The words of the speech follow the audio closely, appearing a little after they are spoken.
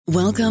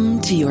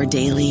Welcome to your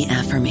daily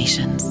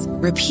affirmations.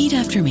 Repeat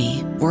after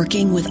me.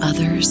 Working with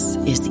others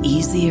is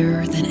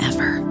easier than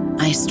ever.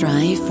 I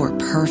strive for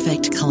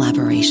perfect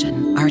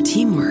collaboration. Our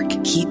teamwork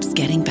keeps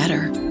getting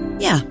better.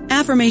 Yeah,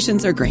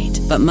 affirmations are great,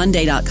 but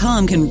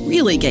Monday.com can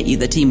really get you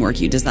the teamwork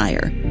you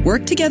desire.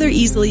 Work together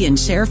easily and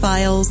share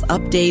files,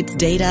 updates,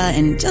 data,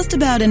 and just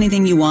about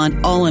anything you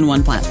want all in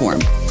one platform.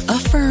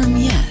 Affirm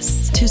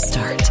yes to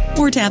start,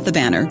 or tap the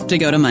banner to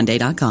go to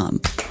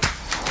Monday.com.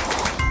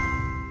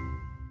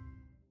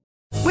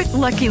 With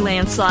Lucky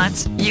Land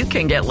Slots, you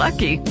can get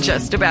lucky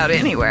just about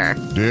anywhere.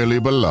 Dearly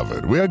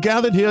beloved, we are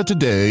gathered here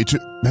today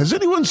to... Has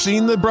anyone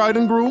seen the bride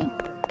and groom?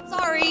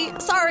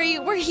 Sorry,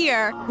 we're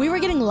here. We were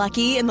getting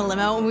lucky in the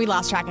limo and we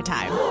lost track of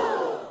time.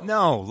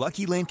 No,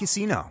 Lucky Land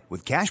Casino,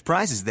 with cash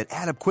prizes that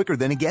add up quicker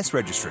than a guest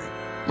registry.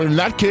 In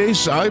that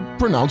case, I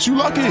pronounce you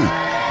lucky.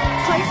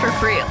 Play for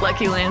free at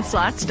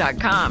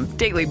LuckyLandSlots.com.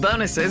 Daily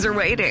bonuses are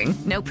waiting.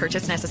 No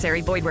purchase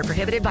necessary. Void where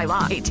prohibited by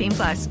law.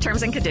 18+.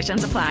 Terms and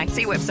conditions apply.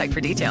 See website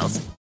for details.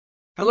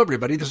 Hello,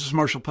 everybody. This is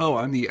Marshall Poe.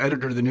 I'm the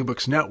editor of the New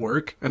Books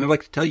Network, and I'd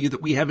like to tell you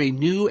that we have a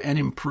new and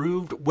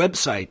improved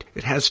website.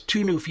 It has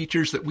 2 new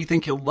features that we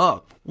think you'll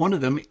love. One of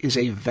them is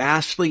a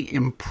vastly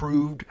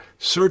improved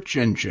search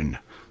engine,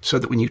 so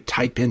that when you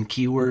type in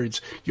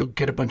keywords, you'll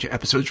get a bunch of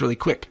episodes really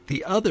quick.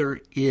 The other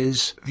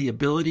is the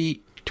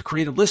ability to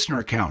create a listener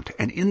account.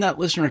 And in that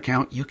listener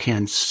account, you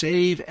can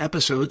save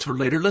episodes for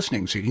later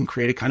listening. So you can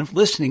create a kind of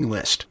listening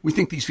list. We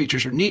think these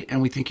features are neat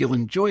and we think you'll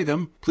enjoy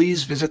them.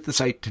 Please visit the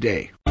site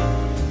today.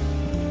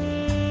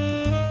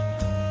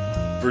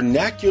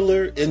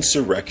 Vernacular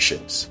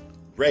Insurrections,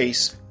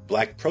 Race,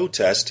 Black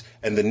Protest,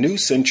 and the New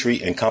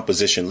Century in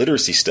Composition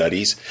Literacy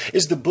Studies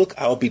is the book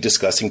I'll be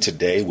discussing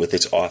today with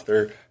its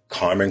author,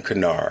 Carmen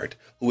Kennard,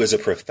 who is a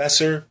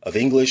professor of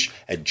English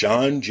at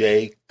John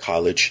Jay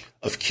College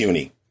of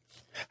CUNY.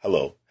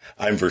 Hello,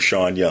 I'm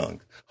Vershawn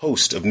Young,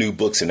 host of New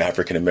Books in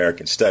African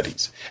American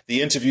Studies,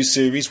 the interview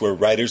series where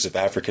writers of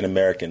African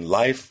American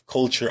life,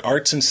 culture,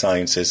 arts, and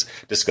sciences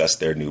discuss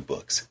their new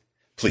books.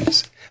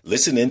 Please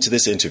listen in to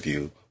this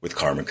interview with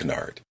Carmen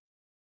Kennard.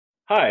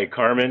 Hi,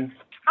 Carmen.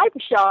 Hi,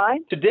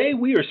 Vershawn. Today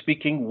we are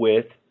speaking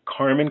with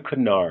Carmen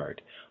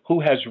Kennard, who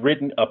has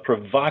written a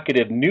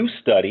provocative new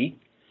study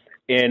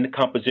in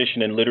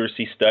composition and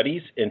literacy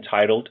studies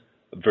entitled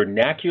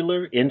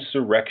Vernacular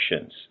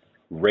Insurrections,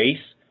 Race,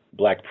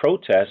 Black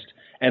Protest,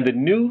 and the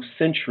New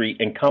Century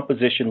in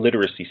Composition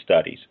Literacy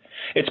Studies.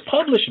 It's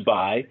published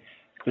by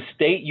the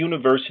State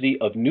University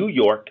of New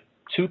York,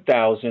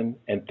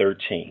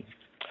 2013.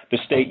 The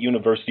State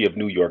University of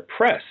New York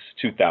Press,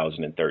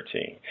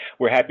 2013.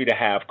 We're happy to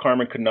have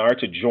Carmen Kennard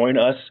to join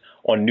us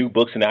on New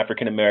Books in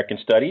African American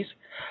Studies.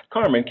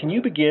 Carmen, can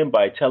you begin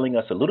by telling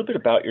us a little bit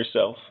about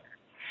yourself?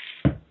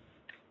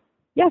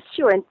 Yes,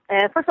 sure. And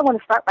first I want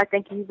to start by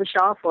thanking you,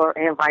 Vershawn, for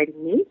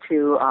inviting me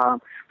to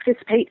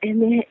participate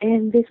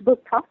in this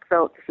book talk.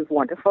 So this is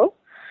wonderful.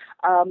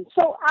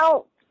 So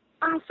I'll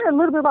say a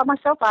little bit about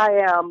myself.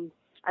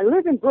 I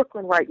live in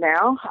Brooklyn right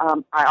now.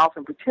 I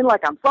often pretend like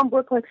I'm from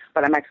Brooklyn,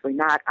 but I'm actually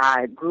not.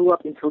 I grew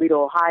up in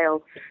Toledo,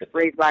 Ohio,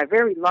 raised by a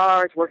very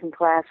large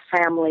working-class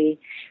family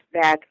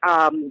that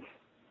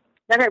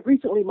had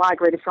recently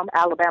migrated from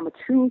Alabama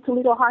to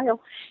Toledo,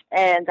 Ohio,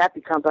 and that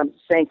becomes, I'm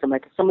saying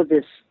some of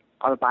this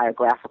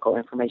autobiographical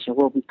information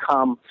will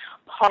become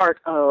part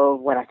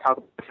of what I talk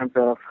about in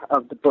terms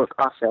of the book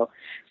also.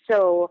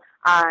 So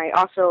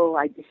after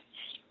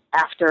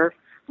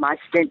my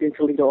stint in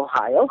Toledo,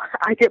 Ohio,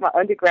 I did my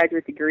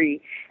undergraduate degree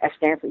at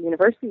Stanford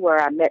University, where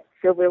I met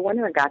Sylvia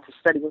Wynter and got to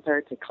study with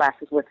her, take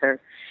classes with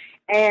her.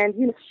 And,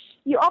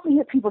 you often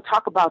hear people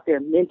talk about their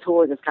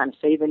mentors as kind of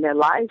saving their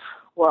life.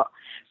 Well,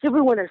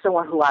 Sylvia Wynter is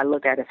someone who I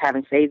look at as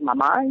having saved my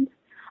mind.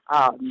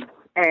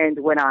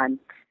 And when I'm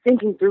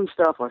thinking through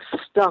stuff or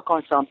stuck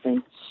on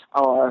something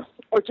or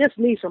just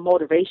need some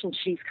motivation,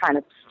 she's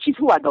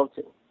who I go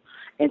to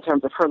in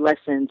terms of her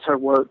lessons, her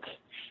work,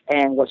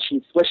 and what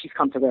she's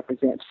come to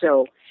represent.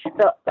 So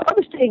the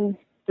other thing,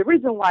 the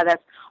reason why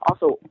that's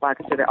also why I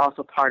consider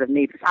also part of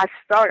me, because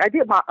I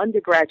did my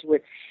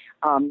undergraduate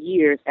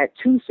years at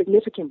 2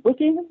 significant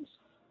bookends.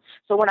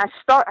 So when I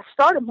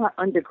started my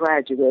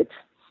undergraduate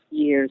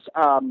years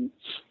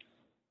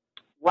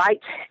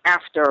right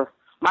after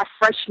my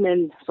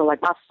freshman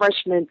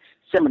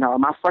seminar,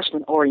 my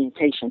freshman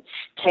orientation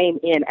came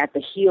in at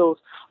the heels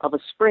of a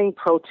spring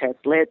protest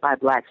led by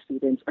Black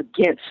students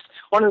against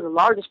one of the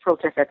largest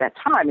protests at that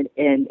time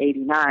in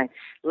 89,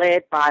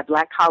 led by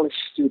Black college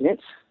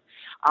students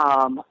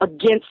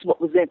against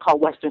what was then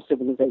called Western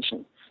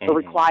civilization, the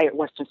required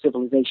Western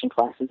civilization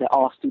classes that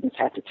all students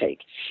had to take.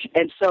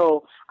 And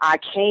so I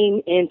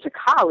came into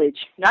college.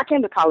 I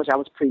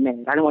was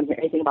pre-med. I didn't want to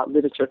hear anything about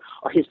literature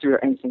or history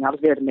or anything. I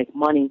was there to make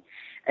money.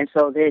 And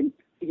so then,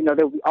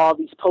 there would be all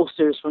these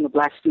posters from the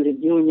Black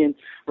Student Union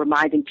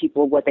reminding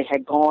people what they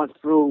had gone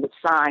through with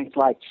signs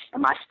like,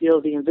 am I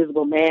still the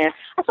Invisible Man?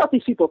 I thought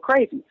these people were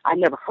crazy. I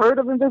never heard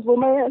of Invisible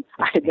Man.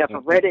 I had never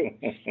read it.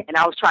 And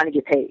I was trying to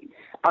get paid.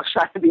 I was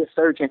trying to be a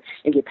surgeon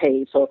and get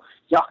paid. So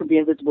y'all can be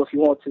invisible if you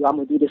want to. I'm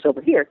going to do this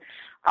over here.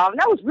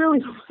 That was really,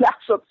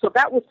 so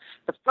that was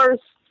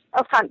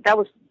that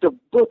was the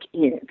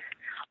bookend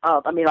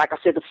of, like I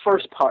said, the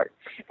first part.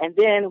 And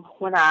then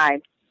when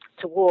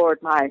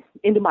toward my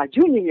end of my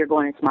junior year,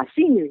 going into my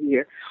senior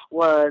year,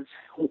 was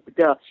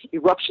the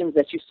eruptions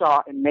that you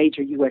saw in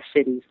major U.S.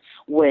 cities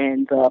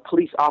when the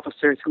police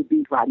officers who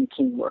beat Rodney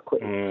King were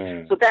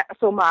acquitted.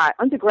 So my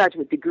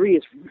undergraduate degree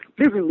is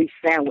literally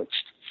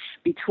sandwiched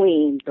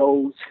between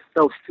those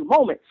two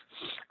moments.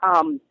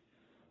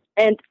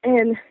 And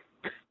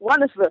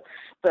one of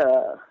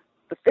the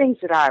things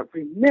that I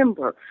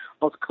remember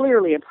most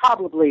clearly, and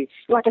probably,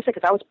 like I said,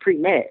 because I was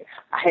pre-med,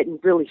 I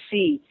didn't really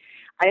see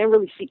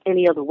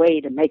any other way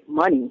to make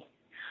money,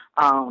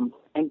 and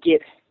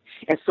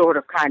sort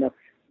of kind of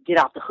get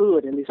out the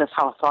hood. At least that's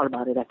how I thought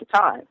about it at the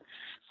time.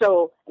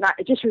 So, and I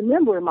just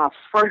remember in my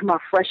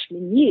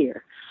freshman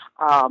year,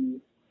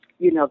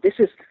 this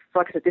is,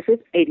 like I said, this is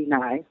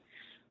 89.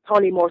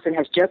 Toni Morrison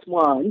has just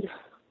won.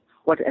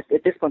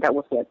 At this point, that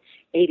was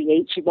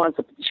 88. She wins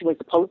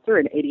the Pulitzer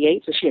in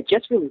 88, so she had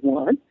just really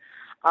won.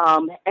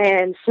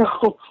 And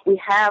so we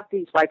have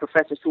these white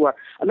professors who are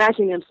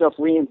imagining themselves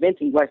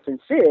reinventing Western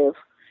Civ,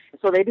 and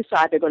so they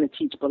decide they're going to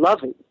teach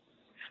Beloved,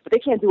 but they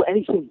can't do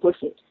anything with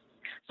it.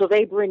 So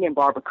they bring in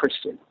Barbara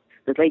Christian,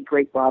 the late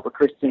great Barbara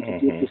Christian, to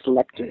give this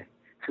lecture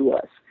to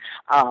us.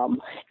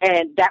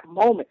 And that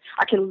moment,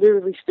 I can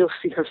literally still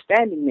see her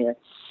standing there,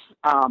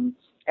 and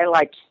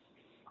like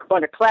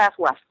going to class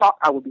where I thought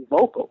I would be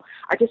vocal,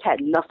 I just had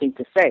nothing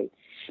to say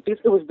because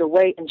it was the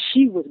way, and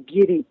she was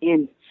getting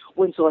in.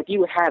 So like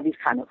you would have these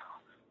kind of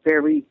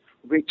very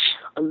rich,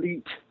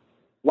 elite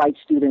white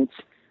students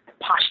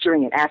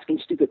posturing and asking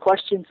stupid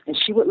questions, and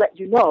she would let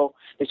you know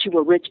that you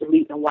were rich,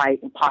 elite, and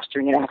white, and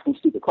posturing and asking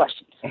stupid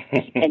questions,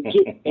 and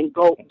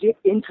get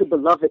into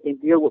Beloved and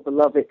deal with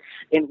Beloved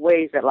in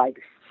ways that like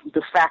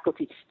the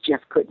faculty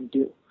just couldn't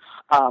do.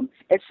 And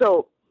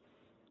so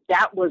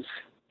it was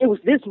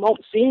this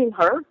moment, seeing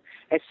her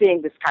and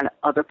seeing this kind of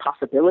other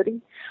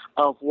possibility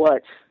of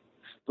what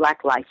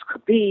Black life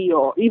could be,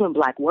 or even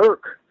Black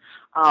work,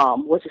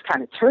 was this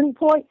kind of turning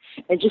point,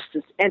 and just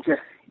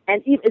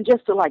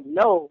to like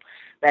know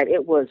that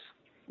it was,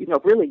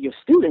 really your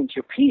students,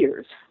 your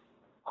peers,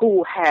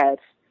 who had,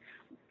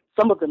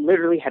 some of them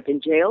literally had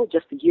been jailed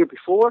just the year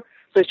before,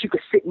 so that you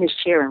could sit in this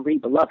chair and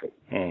read Beloved,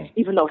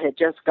 even though it had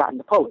just gotten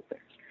the Pulitzer,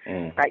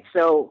 right?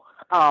 So,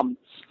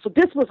 so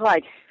this was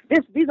like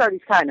these are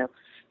these kind of,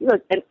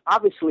 and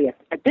obviously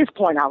at this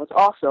point I was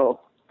also,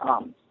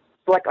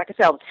 like I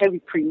said, I was heavy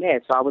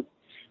pre-med, so I was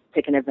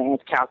taking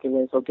advanced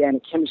calculus,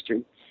 organic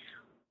chemistry.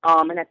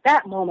 And at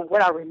that moment,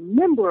 what I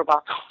remember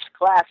about those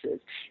classes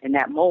in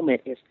that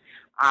moment is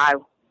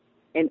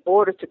in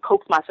order to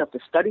coax myself to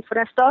study for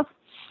that stuff,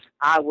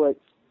 I would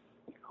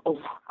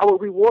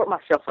reward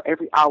myself for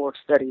every hour of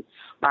study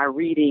by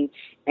reading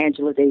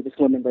Angela Davis'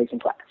 Women, Race,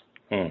 and Class.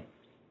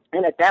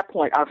 And at that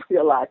point, I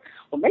realized,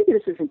 well, maybe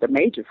this isn't the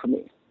major for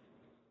me.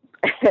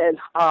 And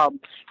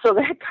so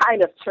that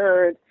kind of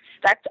turned,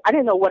 I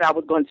didn't know what I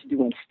was going to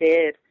do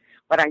instead,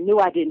 but I knew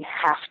I didn't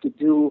have to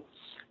do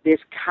this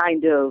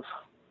kind of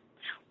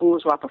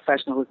bourgeois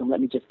professionalism,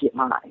 let me just get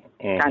mine,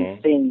 kind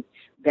of thing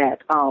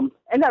that,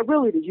 and that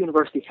really the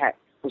university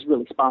was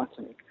really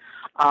sponsoring.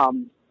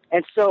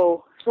 And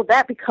so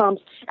that becomes,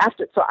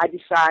 after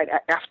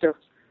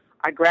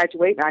I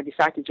graduate and I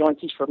decide to join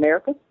Teach for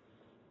America.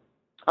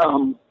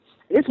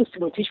 This was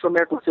when Teach for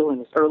America was still in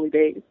its early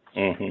days.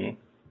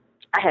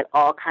 I had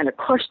all kind of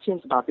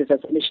questions about this as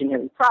a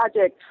missionary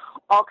project,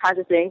 all kinds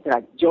of things, and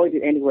I joined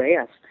it anyway.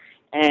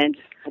 And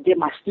I did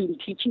my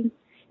student teaching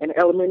in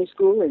elementary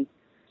school in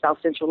South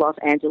Central Los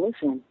Angeles,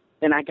 and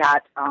then I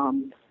got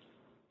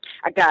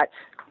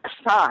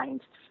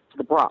assigned to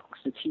the Bronx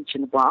to teach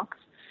in the Bronx.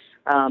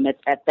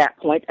 At that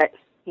point,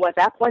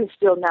 it's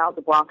still now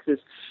the Bronx is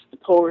the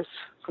poorest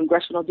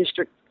congressional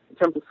district in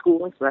terms of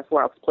schooling, so that's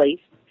where I was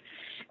placed.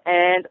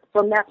 And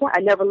from that point,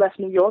 I never left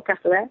New York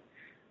after that.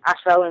 I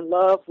fell in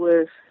love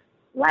with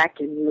Black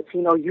and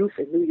Latino youth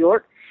in New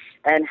York,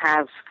 and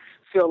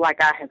feel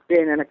like I have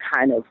been in a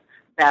kind of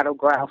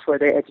battleground for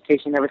their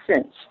education ever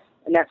since.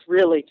 And that's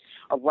really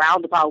a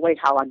roundabout way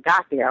how I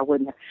got there.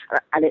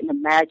 I didn't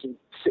imagine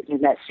sitting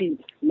in that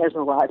seat,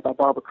 mesmerized by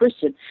Barbara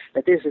Christian,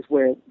 that this is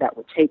where that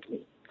would take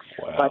me.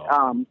 Wow.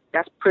 But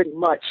that's pretty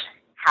much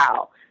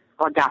how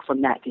I got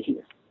from that to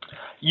here.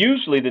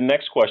 Usually the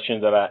next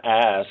question that I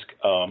ask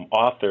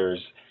authors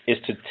is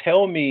to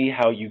tell me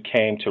how you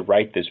came to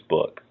write this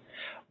book.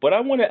 But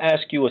I want to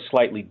ask you a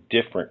slightly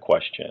different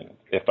question,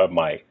 if I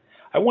might.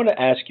 I want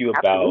to ask you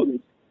about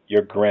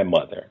your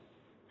grandmother.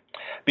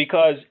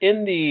 Because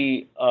in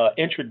the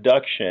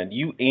introduction,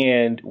 you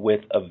end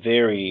with a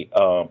very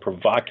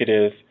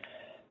provocative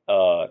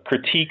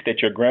critique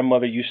that your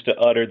grandmother used to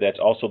utter. That's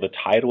also the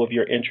title of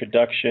your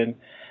introduction.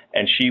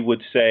 And she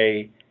would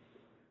say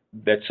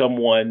that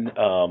someone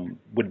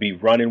would be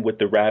running with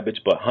the rabbits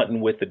but hunting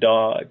with the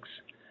dogs.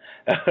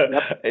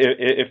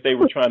 If they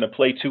were trying to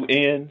play two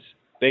ends,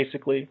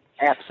 basically.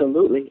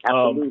 Absolutely.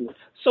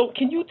 So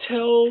can you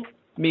tell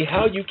me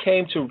how you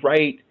came to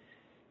write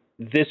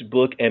this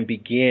book and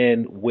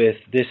begin with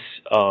this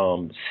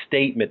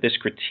statement, this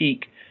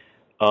critique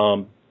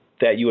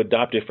that you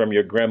adopted from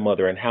your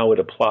grandmother and how it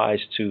applies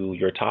to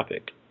your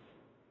topic?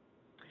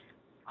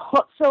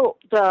 So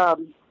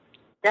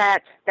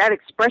that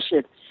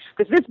expression,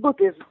 because this book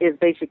is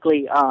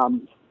basically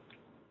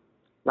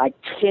like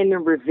 10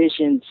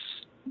 revisions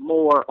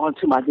more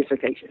onto my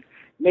dissertation.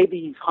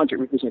 Maybe 100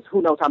 revisions.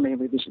 Who knows how many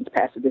revisions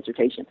past the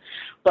dissertation.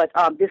 But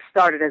this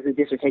started as a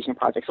dissertation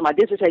project. So my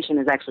dissertation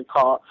is actually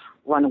called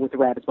Running with the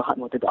Rabbits but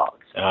Hunting with the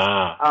Dogs.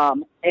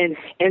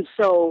 And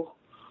so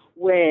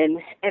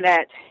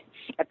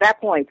at that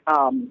point,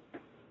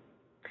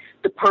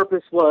 the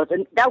purpose was,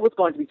 and that was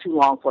going to be too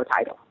long for a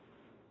title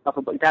of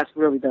a book. That's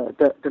really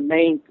the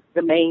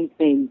main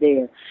thing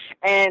there.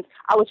 And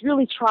I was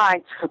really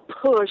trying to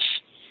push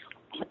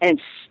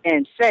and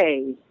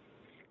say,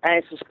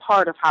 and this is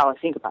part of how I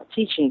think about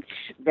teaching,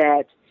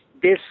 that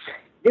this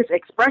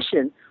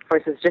expression, for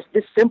instance, just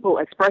this simple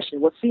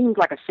expression, what seems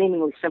like a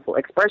seemingly simple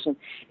expression,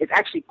 is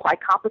actually quite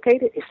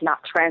complicated. It's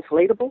not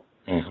translatable.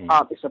 Mm-hmm.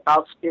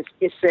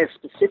 It says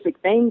specific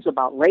things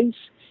about race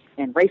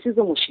and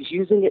racism when she's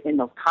using it in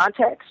those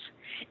contexts,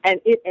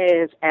 and it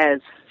is as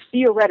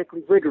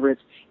theoretically rigorous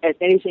as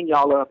anything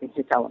y'all are up in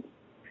here telling me.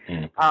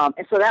 Mm-hmm.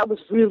 And so that was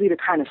really the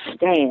kind of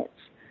stance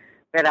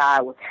that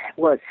I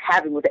was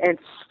having with it. And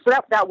so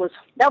that was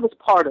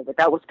part of it.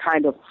 That was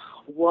kind of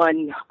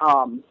one,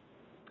 I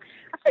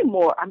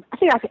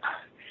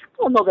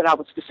don't know that I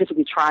was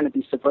specifically trying to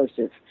be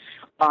subversive,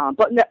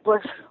 but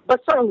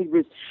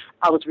certainly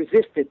I was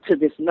resistant to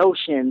this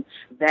notion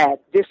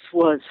that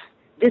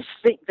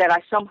that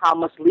I somehow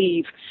must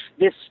leave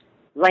this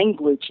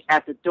language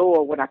at the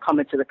door when I come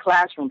into the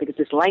classroom, because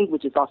this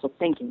language is also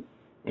thinking.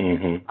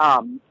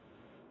 Mm-hmm.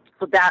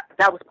 So that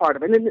was part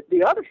of it. And then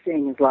the other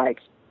thing is, like,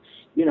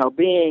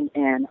 being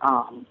in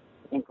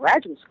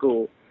graduate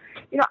school,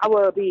 I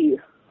will be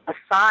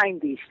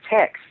assigned these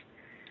texts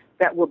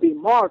that will be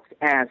marked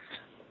as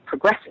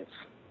progressive,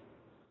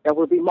 that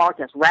will be marked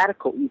as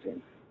radical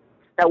even,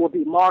 that will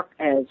be marked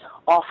as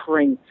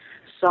offering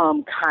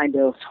some kind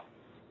of,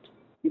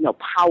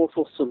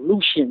 powerful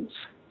solutions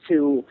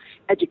to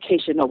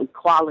educational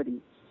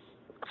equality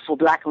for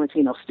Black and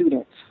Latino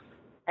students.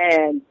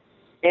 And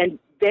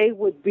they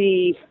would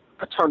be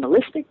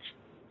paternalistic.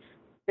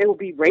 They would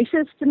be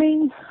racist to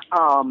me.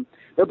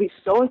 They'll be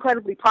so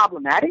incredibly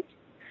problematic.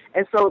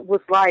 And so it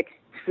was like,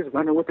 this is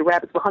running with the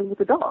rabbits but hunting with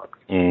the dogs.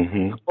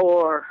 Mm-hmm.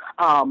 Or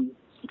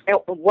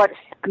what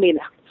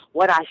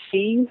I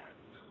see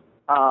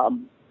a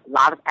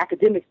lot of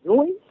academics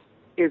doing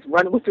is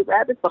running with the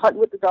rabbits but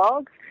hunting with the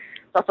dogs.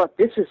 So I thought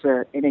this is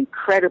an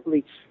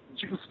incredibly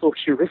useful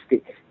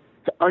heuristic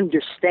to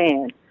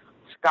understand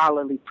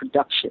scholarly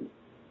production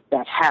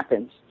that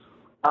happens,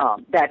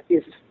 that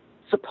is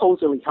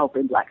supposedly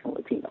helping Blacks and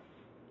Latinos.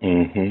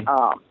 Mm-hmm.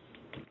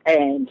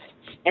 And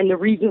the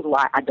reasons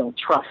why I don't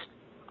trust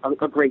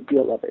a great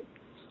deal of it.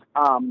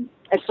 And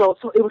so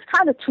it was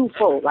kind of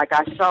twofold. Like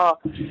I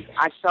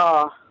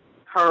saw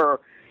her,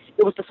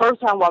 it was the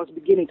first time I was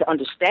beginning to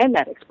understand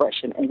that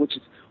expression, and which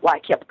is why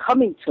it kept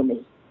coming to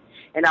me.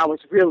 And I was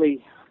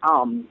really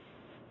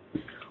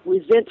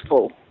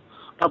resentful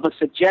of a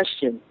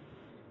suggestion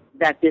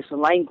that this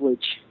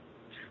language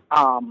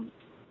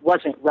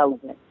wasn't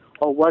relevant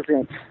or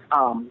wasn't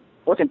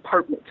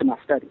pertinent to my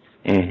studies,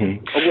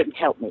 mm-hmm. or wouldn't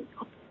help me.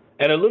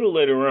 And a little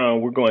later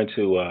on, we're going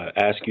to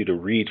ask you to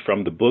read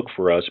from the book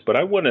for us, but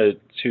I wanted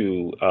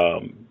to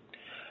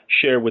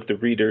share with the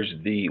readers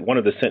one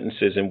of the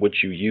sentences in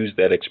which you use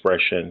that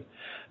expression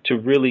to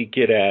really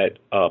get at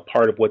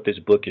part of what this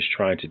book is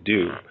trying to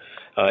do.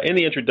 In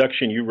the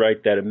introduction, you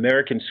write that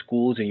American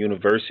schools and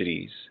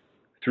universities,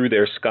 through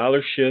their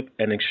scholarship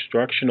and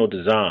instructional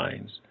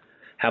designs,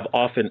 have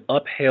often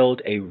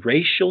upheld a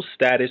racial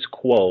status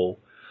quo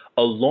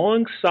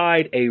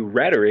alongside a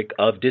rhetoric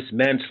of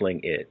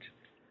dismantling it.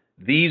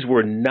 These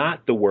were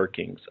not the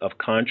workings of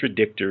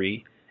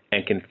contradictory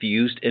and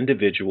confused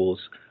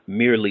individuals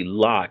merely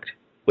locked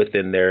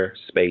within their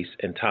space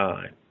and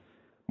time.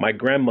 My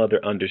grandmother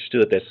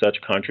understood that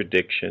such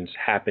contradictions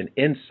happen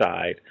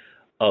inside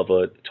of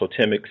a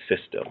totemic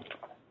system.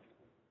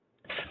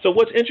 So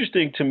what's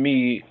interesting to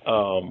me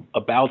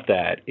about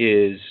that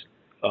is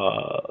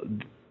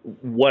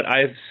what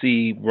I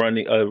see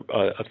running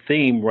a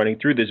theme running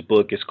through this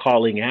book is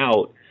calling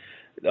out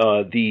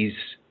these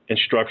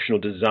instructional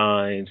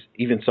designs,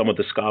 even some of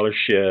the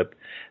scholarship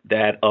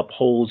that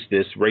upholds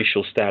this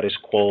racial status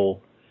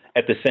quo,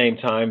 at the same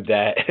time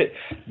that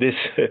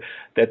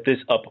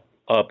this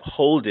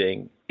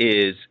upholding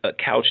is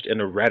couched in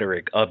a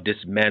rhetoric of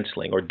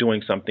dismantling or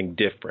doing something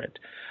different.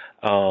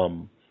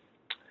 Can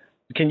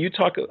you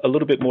talk a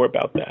little bit more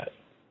about that?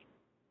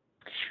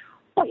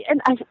 Well,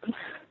 and I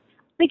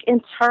think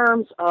in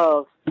terms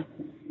of,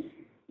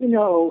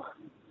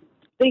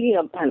 thinking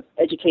of kind of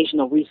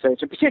educational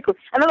research, in particular,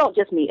 and I don't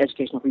just mean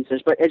educational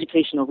research, but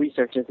educational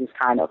research is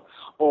kind of,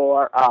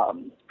 or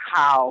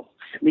how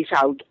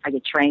I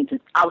get trained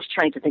I was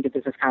trained to think of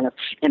this as kind of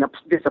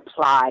this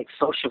applied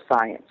social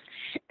science.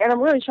 And I'm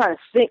really trying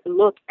to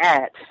look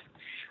at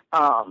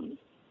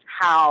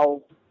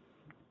how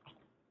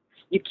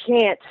you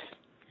can't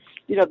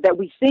that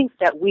we think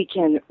that we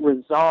can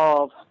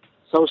resolve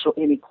social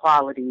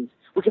inequalities,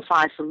 we can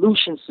find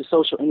solutions to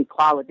social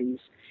inequalities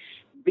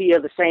via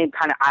the same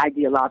kind of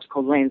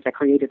ideological lens that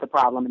created the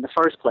problem in the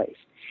first place,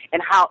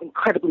 and how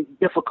incredibly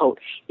difficult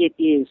it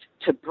is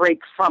to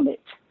break from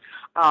it.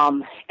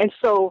 And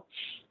so,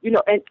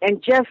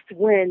 and just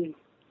when,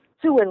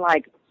 too, in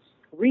like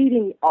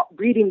reading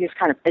this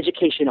kind of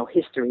educational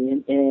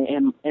history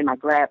in my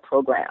grad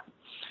program,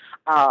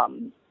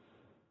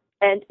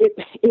 and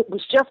it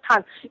was just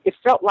it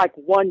felt like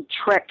one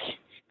trek. It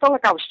felt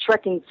like I was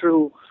trekking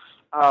through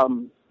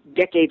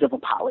decades of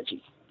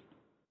apology,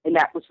 and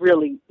that was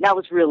really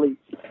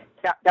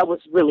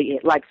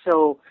it. Like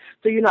so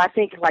I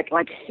think like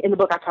in the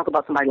book I talk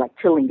about somebody like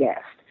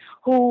Tillinghast,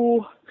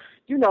 who's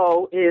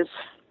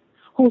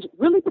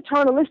really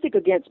paternalistic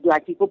against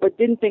black people, but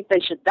didn't think they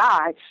should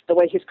die the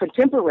way his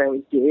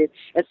contemporaries did,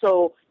 and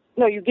so.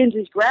 You get into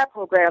these grad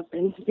programs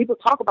and people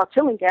talk about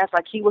Tillinghast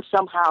like he was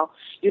somehow,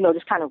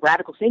 this kind of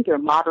radical thinker,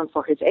 modern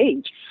for his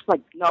age.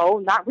 Like, no,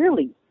 not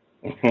really.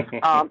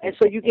 And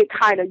so you get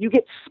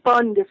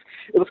spun this,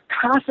 it was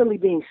constantly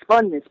being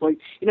spun this way.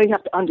 You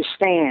have to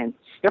understand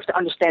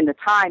the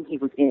time he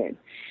was in.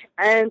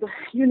 And,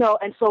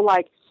 and so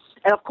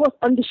and of course,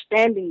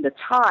 understanding the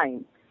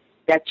time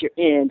that you're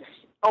in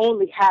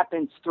only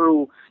happens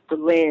through the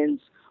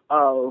lens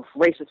of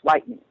racist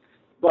whiteness.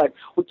 But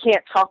we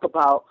can't talk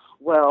about,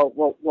 well,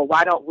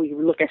 why don't we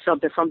look at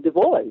something from Du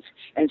Bois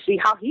and see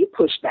how he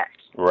pushed back?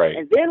 Right.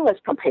 And then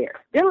let's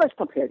compare. These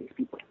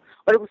people.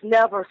 But it was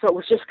never, so it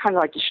was just kind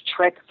of like this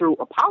trek through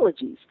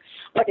apologies.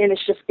 But then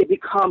it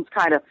becomes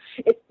kind of,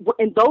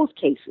 in those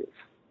cases,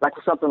 like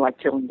with something like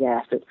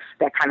Tillinghast,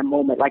 that kind of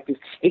moment, like this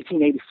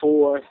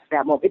 1884,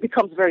 that moment, it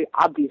becomes very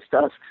obvious to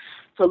us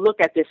to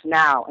look at this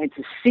now and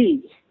to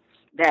see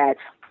that,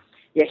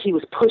 he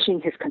was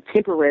pushing his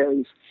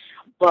contemporaries,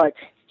 but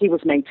he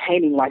was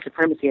maintaining white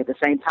supremacy at the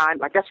same time.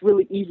 Like, that's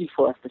really easy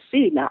for us to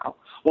see now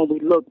when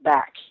we look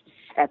back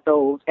at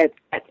those, at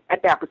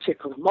that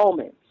particular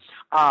moment.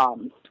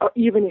 Or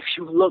even if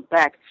you look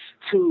back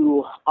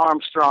to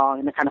Armstrong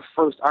and the kind of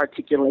first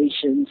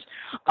articulations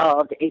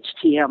of the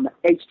HTM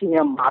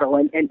model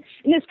and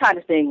this kind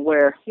of thing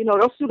where,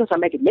 those students are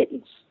making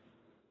mittens.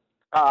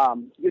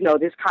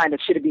 This kind of,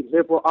 should it be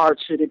liberal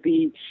arts? Should it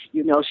be,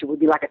 should we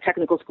be like a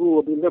technical school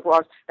or be liberal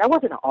arts? That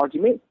wasn't an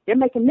argument. They're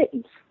making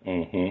mittens.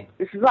 Mm-hmm.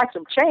 This is like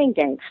some chain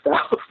gang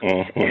stuff.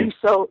 Mm-hmm. And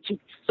so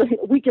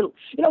we can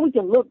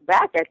look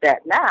back at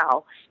that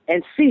now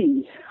and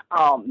see,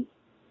 how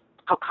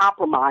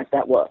compromised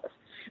that was,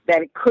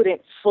 that it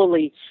couldn't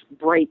fully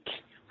break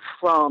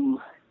from,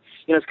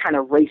 this kind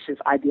of racist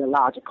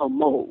ideological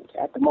mode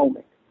at the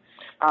moment.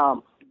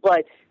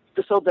 But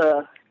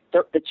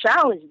the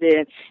challenge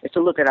then is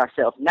to look at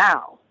ourselves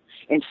now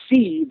and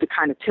see the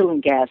kind of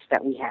Tillinghast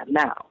that we have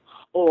now,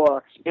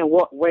 or in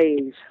what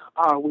ways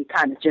are we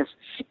kind of just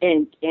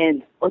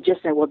or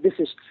just saying, well,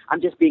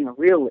 I'm just being a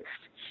realist.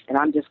 And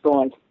I'm just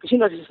going,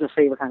 because this is a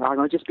favorite kind of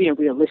argument, just being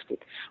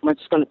realistic. I'm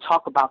just going to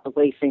talk about the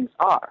way things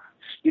are.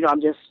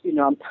 I'm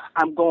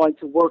going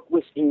to work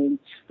within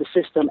the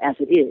system as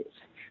it is.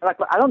 Like,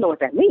 I don't know what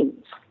that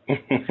means.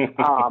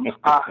 Are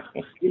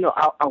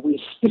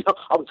we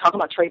talking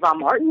about Trayvon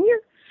Martin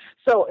here?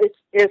 So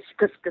it's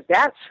because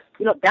that's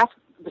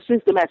the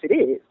system as it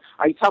is.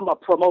 Are you talking about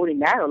promoting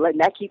that or letting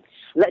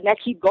that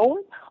keep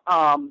going?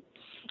 Or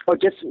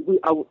just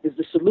is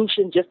the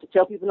solution just to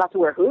tell people not to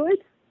wear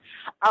hood?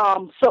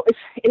 So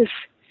it's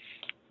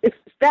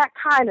that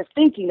kind of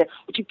thinking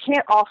but you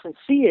can't often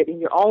see it in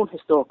your own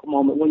historical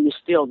moment when you're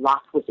still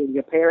locked within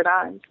your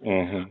paradigms.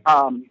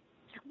 Mm-hmm.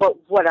 But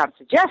what I'm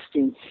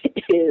suggesting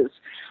is,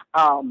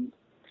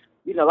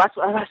 that's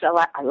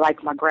what I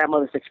like my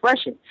grandmother's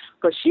expression,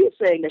 because she's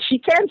saying that she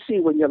can see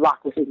when you're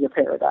locked within your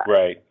paradigm.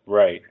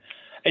 Right.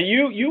 And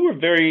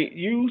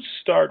you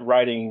start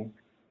writing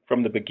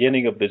from the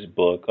beginning of this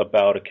book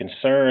about a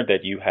concern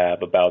that you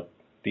have about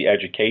the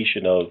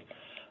education of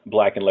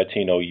Black and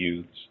Latino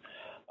youths,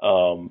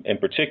 in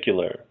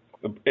particular,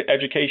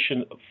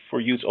 education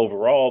for youth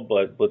overall,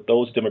 but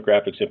those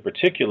demographics in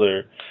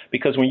particular,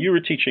 because when you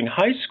were teaching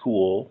high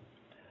school,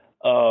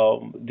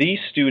 these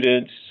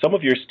students, some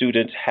of your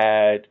students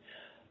had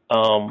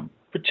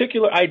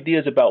particular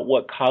ideas about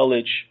what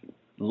college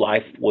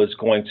life was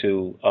going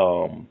to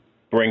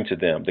bring to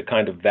them, the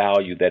kind of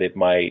value that it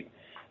might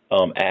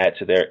add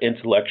to their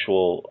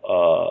intellectual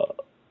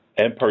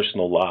and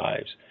personal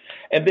lives.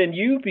 And then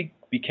you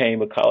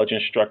became a college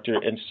instructor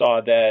and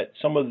saw that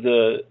some of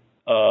the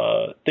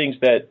things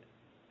that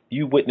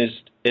you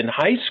witnessed in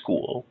high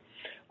school,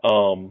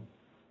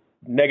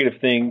 negative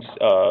things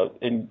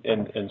in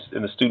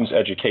the student's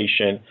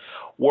education,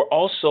 were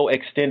also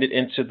extended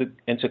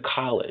into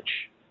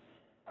college.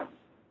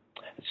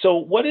 So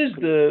what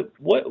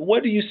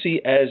do you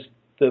see as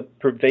the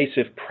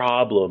pervasive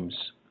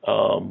problems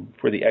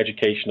for the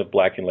education of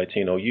Black and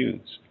Latino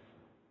youths?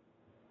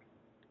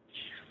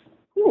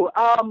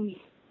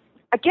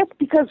 I guess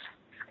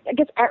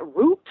at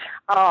root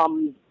of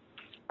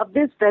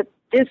this, that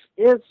this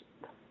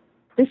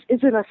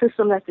isn't a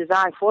system that's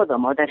designed for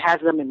them or that has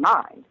them in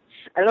mind.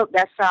 I know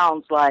that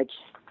sounds like,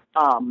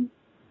 I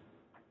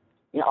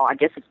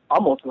guess it's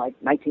almost like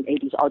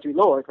 1980s Audre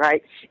Lorde,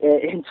 right?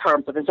 In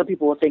terms of, and some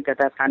people will think that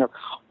that's kind of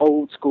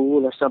old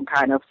school or some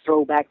kind of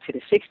throwback to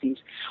the 60s.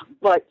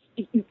 But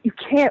you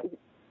can't,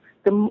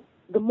 the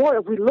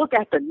more we look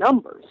at the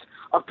numbers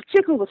of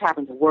particularly what's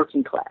happened to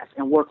working class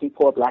and working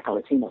poor Black and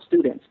Latino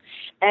students,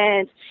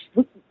 and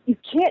you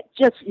can't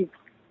just,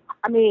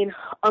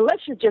 unless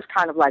you're just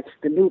kind of like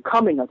the new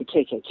coming of the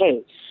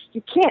KKK,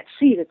 you can't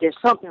see that there's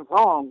something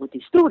wrong with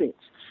these students.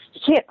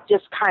 You can't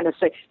just kind of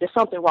say there's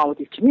something wrong with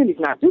these communities.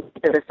 Now,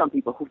 there's some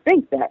people who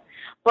think that.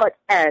 But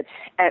at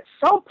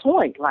some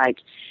point,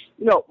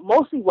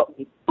 mostly what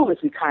we do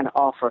is we kind of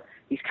offer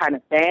these kind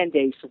of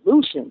Band-Aid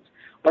solutions,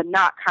 but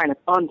not kind of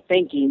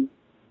unthinking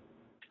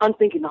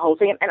the whole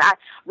thing. And I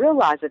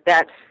realize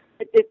that's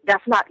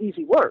not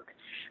easy work.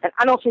 And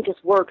I don't think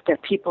it's work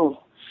that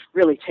people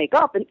really take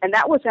up. And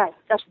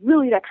that's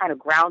really that kind of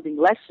grounding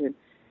lesson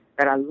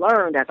that I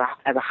learned as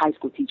a high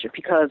school teacher,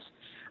 because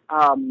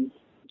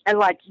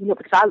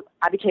because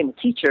I became a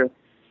teacher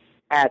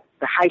at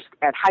high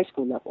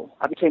school level.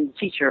 I became a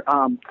teacher.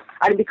 I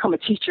didn't become a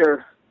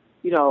teacher,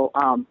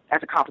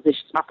 as a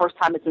composition. My first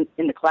time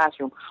in the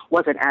classroom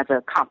wasn't as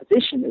a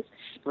compositionist.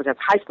 It was as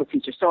a high school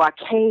teacher. So I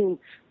came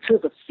to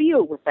the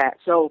field with that.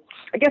 So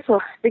I guess I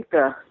think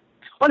one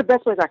of the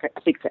best ways I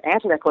think to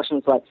answer that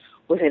question was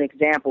with an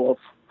example of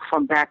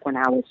from back when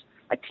I was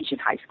teaching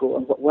high school,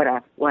 and what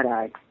I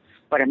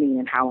mean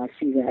and how I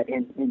see that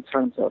in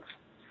terms of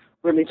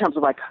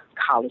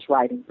college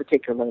writing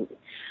particularly.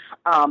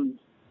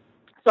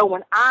 So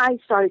when I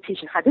started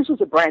teaching this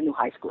was a brand new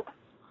high school,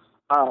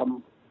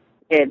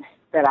 and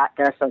that I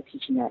started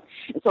teaching at.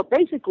 And so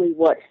basically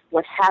what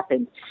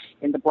happened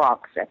in the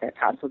Bronx at that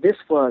time, so this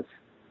was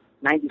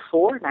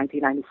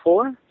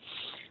 1994.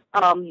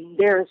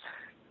 There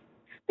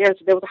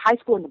was a high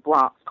school in the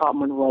Bronx called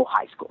Monroe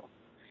High School.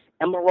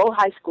 And Monroe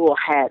High School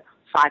had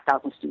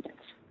 5,000 students.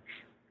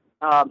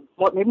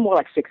 Maybe more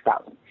like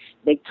 6,000.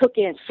 They took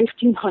in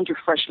 1,500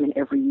 freshmen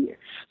every year.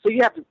 So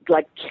you have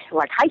like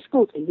high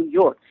schools in New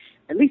York,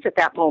 at least at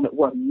that moment,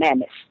 were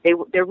mammoths.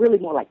 They're really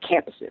more like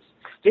campuses.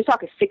 They're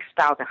talking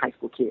 6,000 high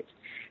school kids.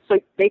 So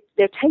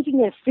they're taking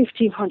in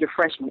 1,500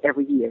 freshmen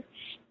every year.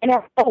 And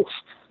at most,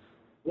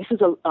 this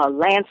is a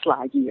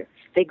landslide year,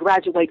 they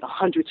graduate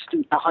 100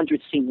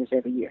 seniors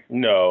every year.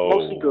 No.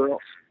 Mostly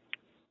girls.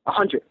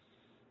 100.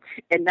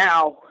 And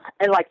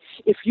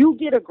if you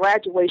get a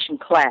graduation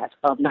class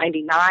of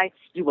 99,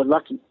 you were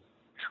lucky.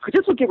 Because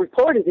this would get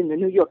reported in the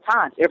New York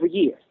Times every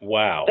year.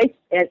 Wow.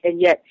 And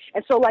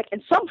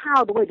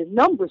somehow the way the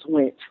numbers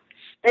went,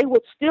 they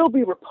would still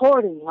be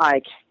reporting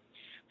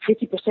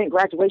 50%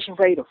 graduation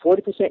rate or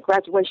 40%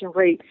 graduation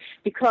rate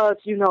because,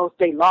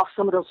 they lost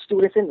some of those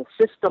students in the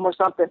system or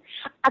something.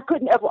 I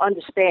couldn't ever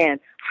understand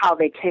how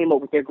they came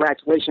up with their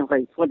graduation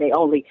rates when they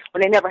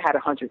never had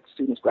 100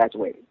 students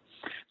graduating.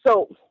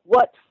 So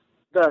what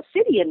the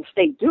city and the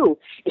state do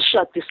is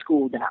shut this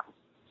school down.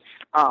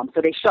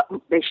 So they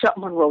shut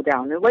Monroe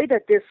down. And the way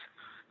that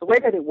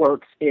it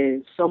works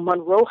is, so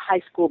Monroe High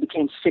School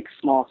became 6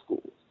 small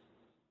schools.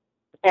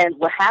 And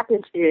what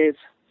happens is,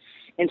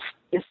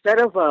 instead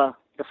of the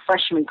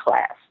freshman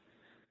class,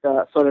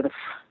 the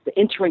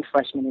entering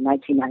freshmen in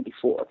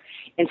 1994,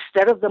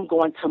 instead of them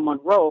going to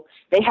Monroe,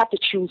 they have to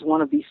choose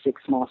one of these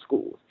 6 small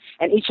schools.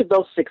 And each of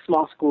those 6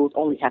 small schools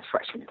only has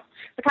freshmen.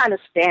 It's a kind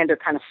of standard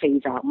kind of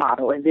phase-out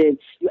model. And then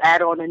you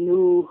add on a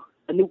new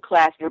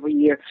class every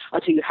year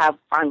until you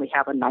finally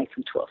have a 9th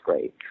through 12th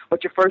grade.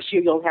 But your first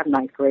year, you only have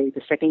 9th grade.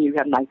 The second year, you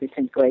have 9th and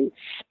 10th grade.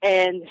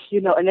 And,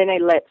 and then they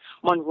let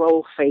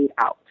Monroe fade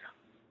out.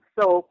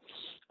 So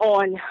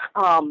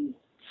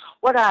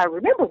what I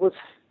remember was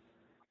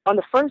on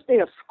the first day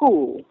of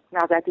school, and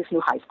I was at this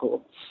new high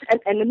school,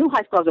 and the new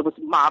high school was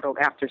modeled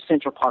after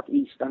Central Park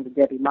East under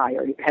Debbie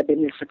Meyer. It had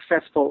been a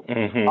successful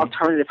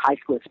alternative high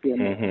school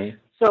experiment. Mm-hmm.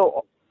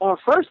 So on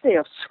the first day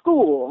of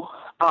school,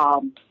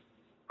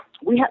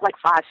 we had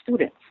 5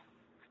 students.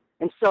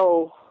 And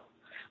so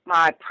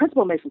my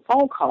principal made some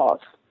phone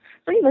calls.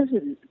 So, this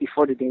is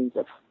before the days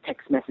of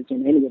text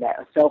messaging, any of that,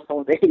 or cell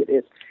phones, any of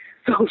this.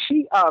 So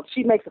she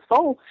makes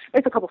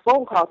a couple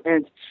phone calls,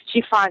 and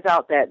she finds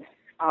out that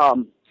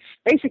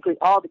basically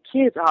all the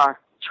kids are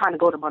trying to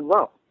go to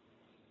Monroe.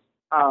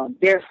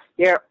 They're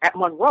at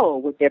Monroe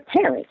with their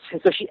parents.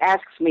 And so she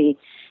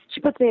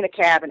puts me in a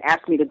cab and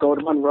asks me to go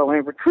to Monroe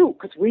and recruit,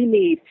 because we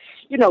need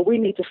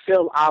to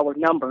fill our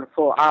number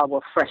for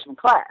our freshman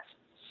class.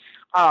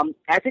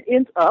 As it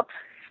ends up,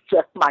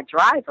 my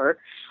driver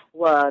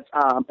was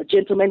a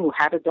gentleman who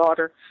had a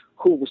daughter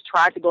who was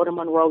trying to go to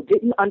Monroe,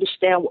 didn't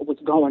understand what was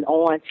going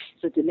on.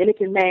 He's a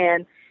Dominican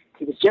man.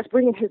 He was just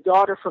bringing his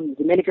daughter from the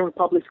Dominican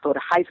Republic to go to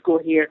high school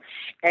here,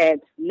 and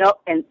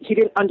he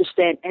didn't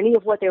understand any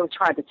of what they were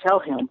trying to tell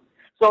him.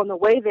 So on the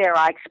way there,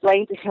 I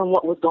explained to him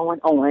what was going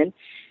on,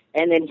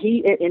 and then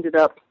he ended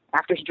up,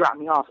 after he dropped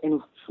me off, the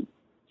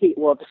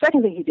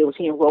second thing he did was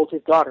he enrolled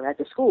his daughter at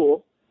the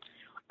school.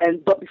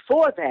 But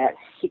before that,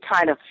 he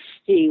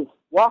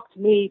walked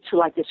me to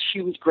like this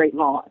huge, great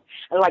lawn.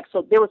 And like,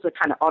 so there was a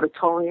kind of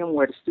auditorium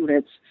where the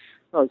students,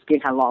 oh, it's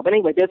getting kind of long, but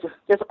anyway, there's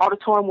an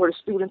auditorium where the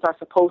students are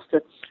supposed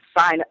to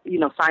sign up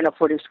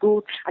for their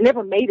schools. I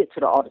never made it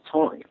to the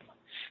auditorium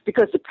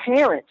because the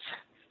parents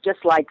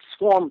just like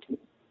swarmed me,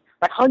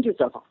 like hundreds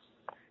of them,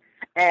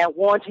 and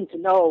wanting to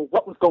know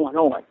what was going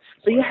on.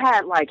 So you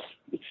had like,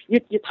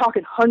 you're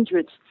talking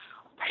hundreds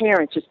of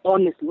parents just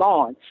on this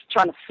lawn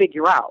trying to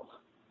figure out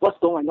what's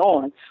going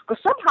on,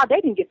 because somehow they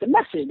didn't get the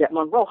message that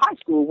Monroe High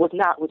School was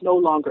no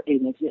longer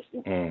in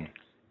existence.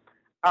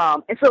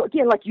 And so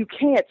again, like you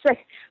can't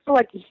say, so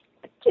like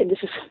again,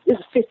 this is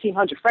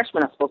 1,500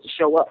 freshmen are supposed to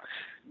show up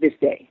this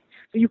day.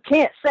 So you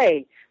can't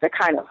say that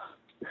kind of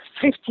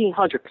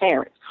 1,500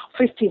 parents,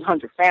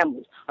 1,500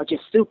 families are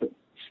just stupid.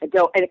 And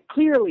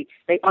clearly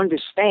they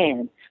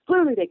understand,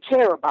 clearly they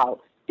care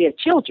about their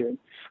children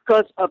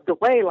because of the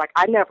way, like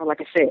I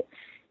said,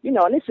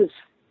 and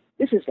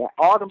this is that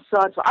autumn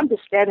sun. So I'm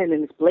just standing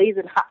in this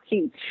blazing hot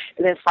heat.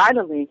 And then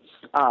finally,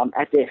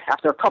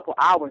 after a couple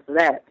hours of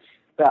that,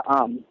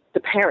 the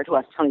parent who I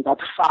was telling you about,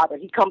 the father,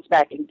 he comes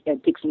back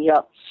and picks me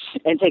up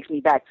and takes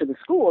me back to the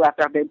school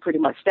after I've been pretty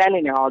much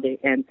standing there all day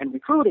and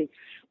recruiting.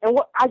 And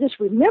what I just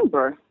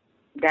remember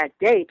that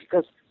day,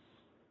 because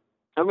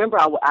I remember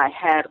I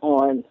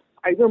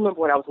remember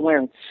what I was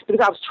wearing,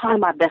 because I was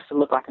trying my best to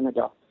look like an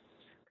adult.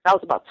 I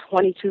was about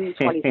 22,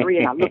 23,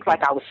 and I looked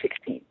like I was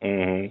 16.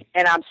 Mm-hmm.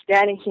 And I'm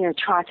standing here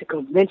trying to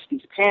convince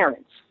these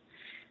parents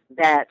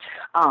that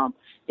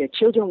their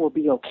children will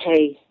be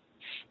okay,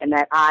 and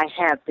that I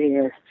have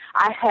their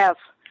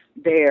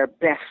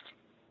best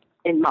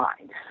in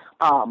mind.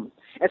 And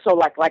so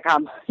like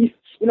I'm,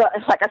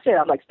 like I said,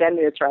 I'm like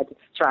standing there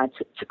trying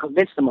to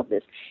convince them of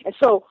this. And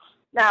so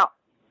now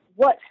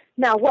what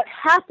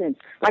happens?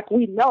 Like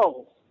we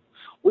know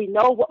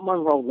what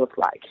Monroe looked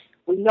like.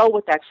 We know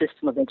what that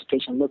system of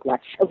education looked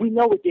like, and we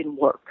know it didn't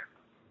work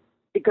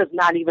because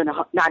not even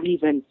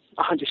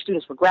 100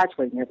 students were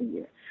graduating every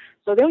year.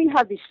 So then you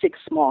have these 6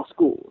 small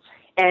schools.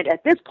 And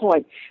at this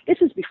point,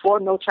 this is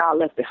before No Child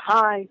Left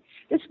Behind.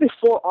 This is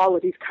before all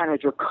of these kind of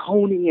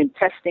draconian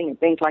testing and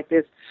things like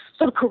this.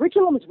 So the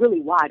curriculum is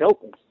really wide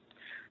open.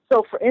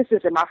 So, for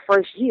instance, in my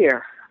first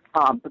year,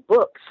 the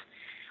books,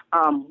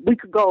 we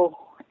could go,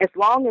 as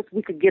long as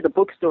we could get a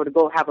bookstore to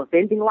go have a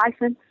vending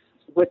license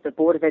with the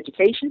Board of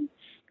Education,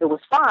 it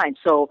was fine.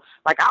 So,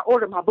 like, I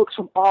ordered my books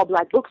from all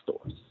black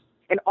bookstores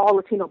and all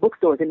Latino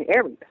bookstores in the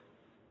area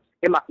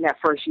in that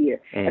first year.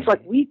 Mm-hmm. It's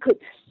like we could,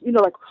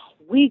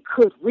 we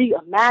could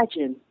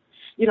reimagine,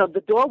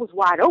 the door was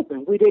wide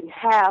open. We didn't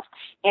have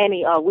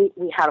any,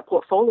 we had a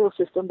portfolio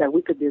system that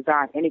we could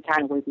design any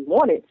kind of way we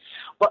wanted.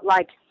 But,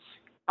 like,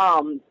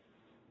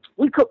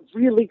 we could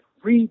really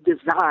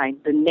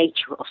redesign the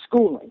nature of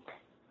schooling.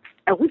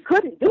 And we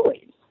couldn't do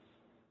it.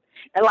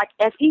 And, like,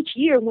 as each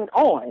year went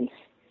on,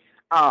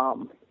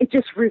 it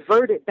just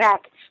reverted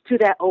back to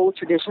that old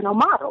traditional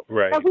model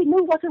that we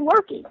knew wasn't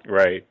working.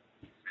 Right.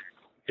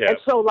 Yeah. And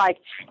so, like,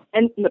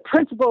 and the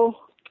principal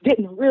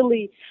didn't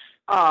really,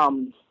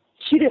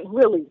 she didn't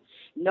really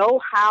know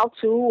how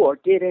to, or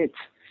didn't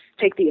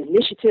take the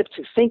initiative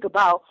to think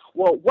about,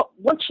 well,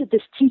 what should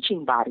this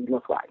teaching body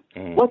look like?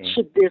 Mm-hmm. What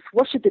should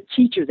the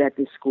teachers at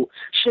this school,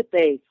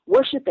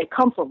 where should they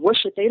come from? Where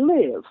should they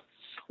live?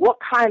 What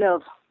kind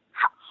of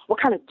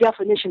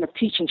definition of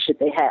teaching should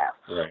they have?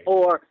 Right.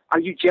 Or are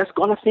you just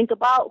going to think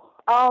about,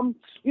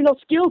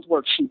 skills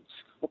worksheets?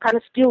 What kind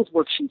of skills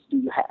worksheets do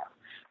you have?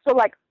 So,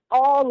 like,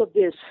 all of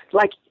this,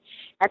 like,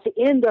 at the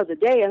end of the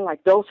day, and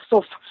like those,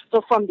 so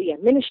from the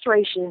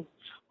administration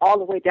all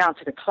the way down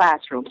to the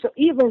classroom. So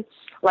even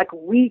like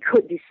we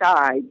could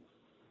decide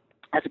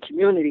as a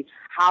community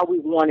how we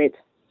wanted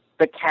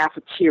the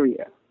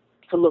cafeteria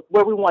to look,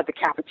 where we want the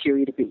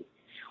cafeteria to be.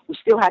 We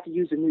still had to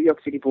use the New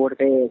York City Board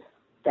of Ed,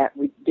 that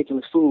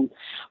ridiculous food,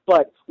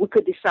 but we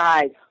could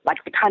decide like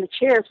the kind of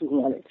chairs we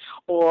wanted,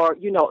 or,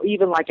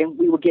 even like, and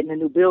we were getting a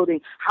new building,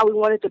 how we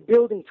wanted the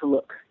building to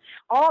look.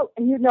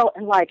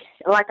 And like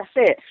I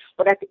said,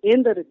 but at the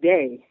end of the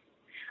day,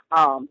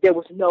 there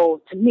was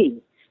no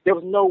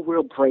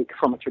real break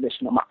from a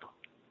traditional model.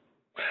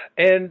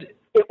 And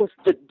it was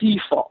the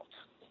default.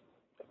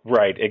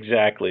 Right,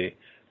 exactly.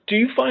 Do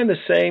you find the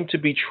same to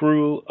be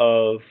true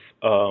of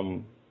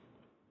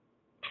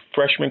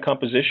freshman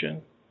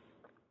composition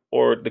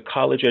or the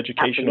college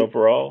education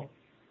overall?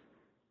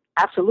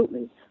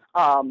 Absolutely.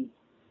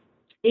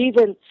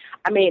 In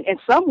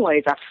some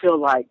ways, I feel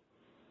like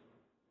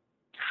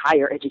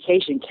higher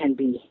education can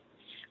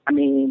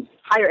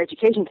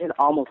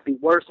almost be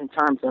worse in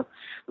terms of,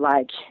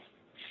 like,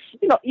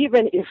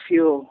 even if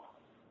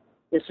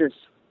this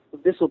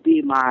will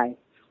be my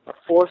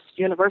 4th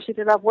university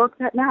that I've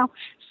worked at now.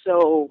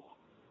 So,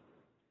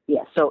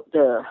 yeah, so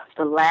the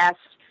last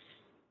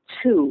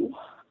 2,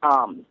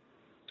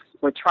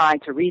 we're trying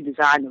to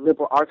redesign the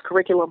liberal arts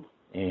curriculum.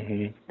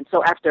 Mm-hmm. And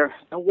so after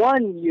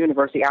one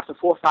university, after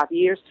 4 or 5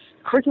 years,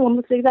 the curriculum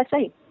looks the exact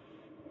same.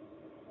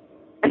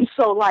 And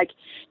so like,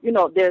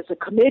 there's a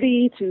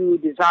committee to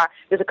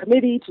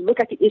look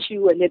at the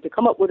issue and then to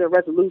come up with a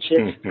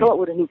resolution, come up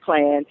with a new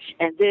plan,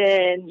 and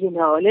then,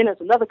 and then there's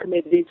another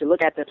committee to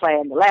look at the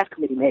plan the last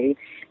committee made,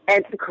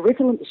 and the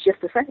curriculum is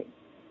just the same.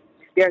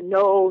 There are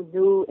no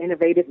new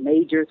innovative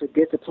majors or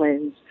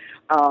disciplines,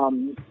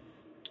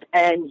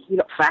 and,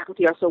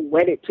 faculty are so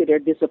wedded to their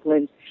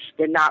disciplines,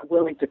 they're not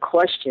willing to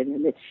question.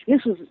 And this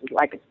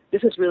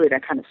is really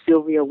that kind of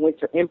Sylvia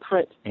Wynter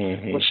imprint,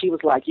 where she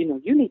was like,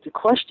 you need to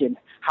question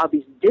how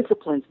these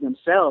disciplines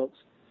themselves,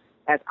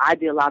 as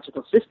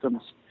ideological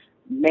systems,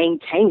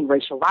 maintain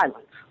racial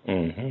violence.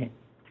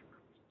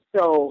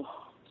 So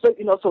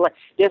like,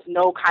 there's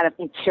no kind of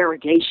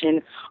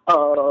interrogation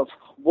of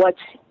what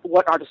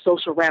are the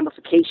social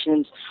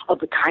ramifications of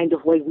the kind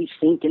of way we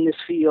think in this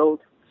field.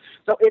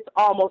 So it's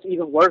almost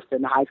even worse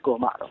than the high school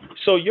model.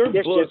 So your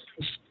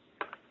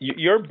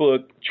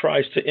book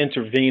tries to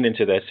intervene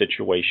into that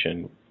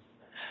situation,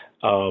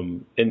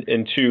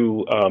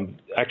 into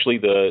actually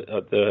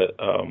the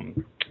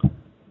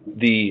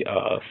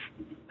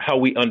how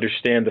we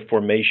understand the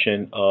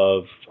formation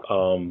of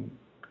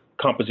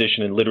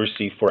composition and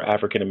literacy for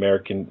African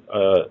American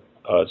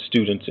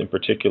students in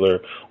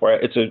particular, or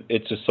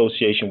its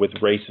association with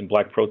race and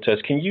black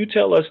protest. Can you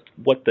tell us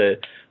what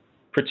the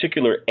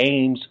particular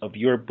aims of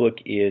your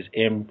book is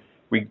in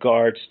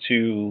regards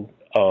to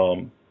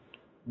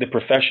the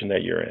profession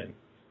that you're in?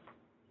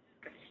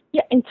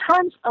 Yeah, in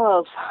terms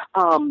of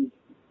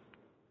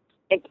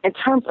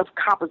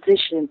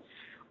composition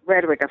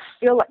rhetoric, I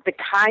feel like the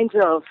kinds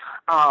of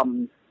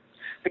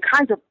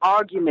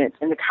arguments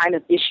and the kind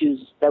of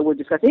issues that we're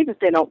discussing, even if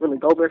they don't really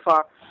go very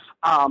far,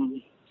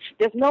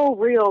 there's no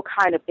real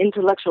kind of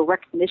intellectual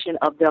recognition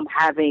of them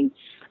having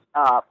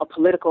a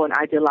political and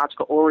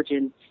ideological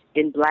origin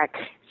in Black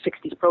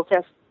 60s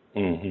protests,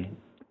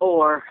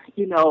 or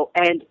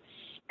and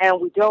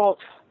we don't.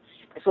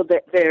 So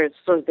there's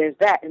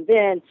that, and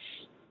then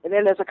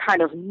there's a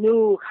kind of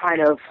new kind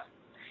of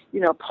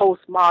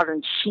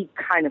postmodern chic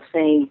kind of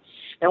thing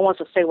that wants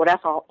to say, well,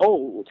 that's all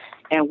old,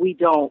 and we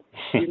don't,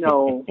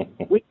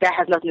 that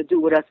has nothing to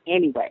do with us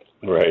anyway.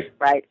 Right.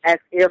 As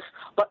if,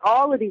 but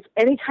all of these,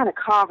 any kind of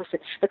conversation,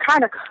 the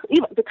kind of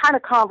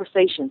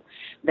conversation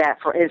that,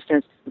 for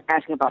instance,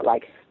 asking about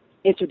like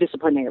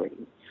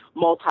interdisciplinarity,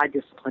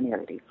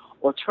 multidisciplinarity,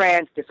 or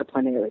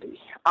transdisciplinarity,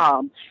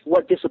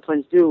 what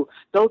disciplines do,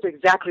 those are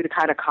exactly the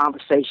kind of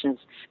conversations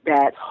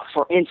that,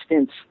 for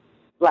instance,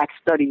 Black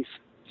Studies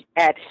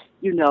at,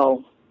 in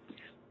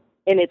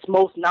its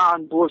most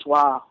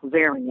non-bourgeois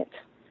variant,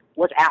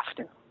 was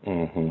after.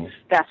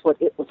 That's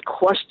what it was,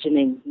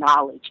 questioning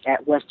knowledge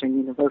at Western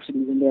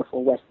universities and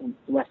therefore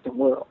Western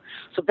world.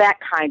 So that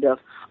kind of,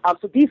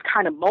 so these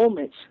kind of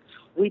moments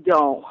we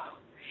don't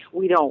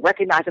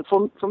recognize. And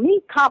for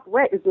me, Comp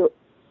Red is a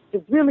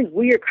really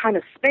weird kind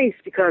of space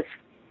because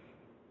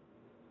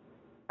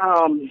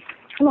I don't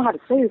know how to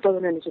say this other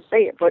than to just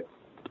say it, but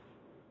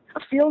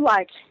I feel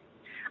like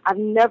I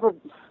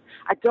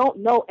don't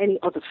know any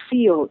other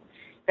field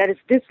that is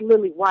this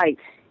lily white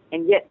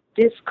and yet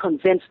this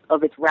convinced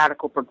of its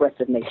radical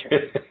progressive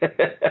nature.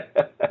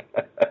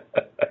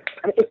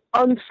 I mean, it's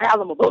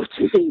unfathomable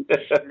to me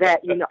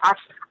that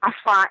I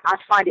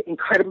find it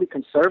incredibly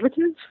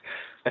conservative.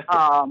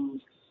 I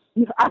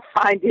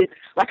find it,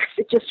 like I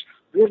said, just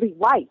really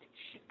white,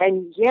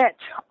 and yet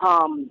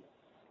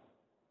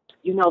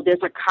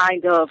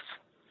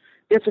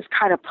there's this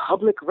kind of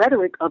public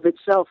rhetoric of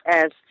itself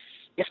as,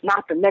 if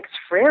not the next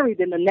Frary,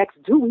 then the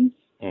next Dewey.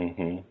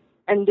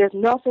 And there's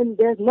nothing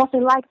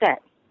like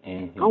that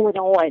going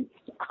on.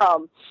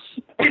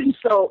 And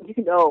so,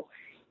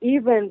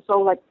 even so,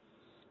 like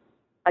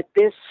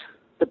this,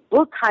 the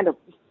book kind of,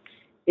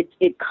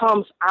 it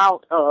comes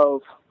out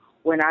of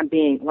when I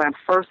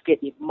first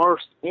get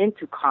immersed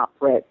into Comp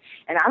Red,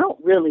 and I don't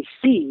really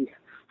see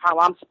how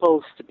I'm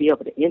supposed to be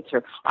able to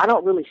enter. I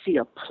don't really see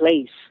a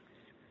place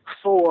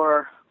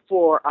for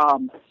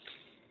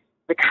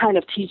the kind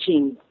of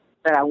teaching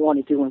that I want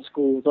to do in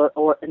schools,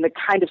 or in the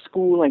kind of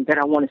schooling that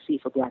I want to see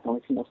for Black and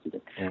Latino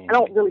students. I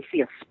don't really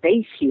see a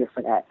space here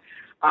for that.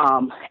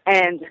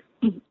 And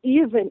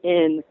even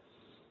in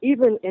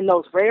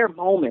those rare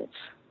moments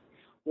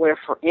where,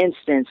 for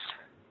instance,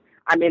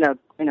 I'm in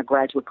a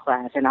graduate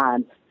class and I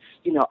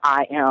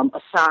am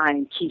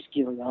assigned Keith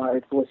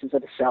Gilliard's Voices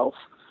of the Self,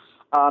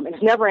 and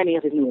it's never any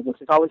of his new books.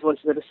 It's always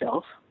Voices of the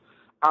Self,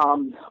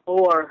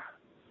 or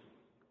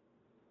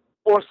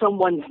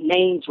someone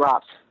name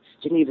drops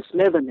Geneva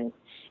Smitherman.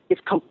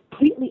 It's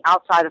completely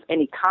outside of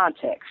any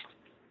context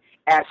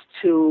as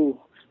to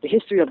the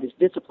history of this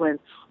discipline,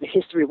 the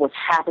history of what's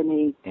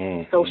happening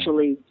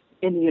socially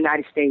in the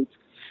United States,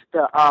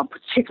 the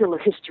particular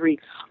history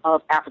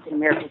of African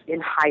Americans in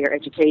higher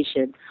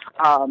education,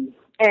 and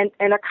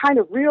a kind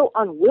of real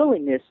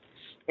unwillingness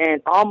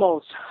and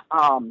almost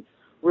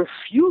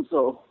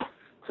refusal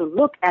to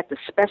look at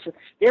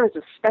there is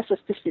a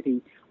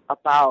specificity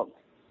about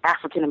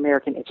African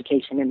American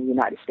education in the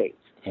United States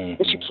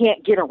that you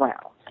can't get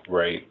around.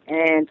 Right.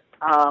 And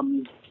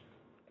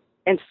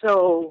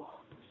so,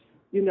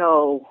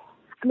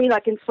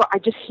 I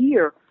just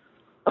hear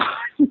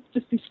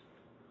just these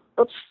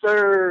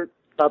absurd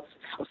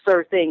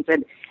things.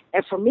 And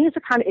for me, it's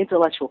a kind of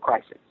intellectual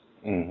crisis.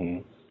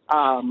 Mm-hmm.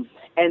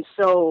 And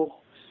so,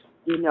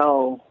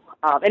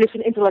 and it's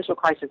an intellectual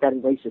crisis that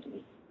erases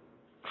me.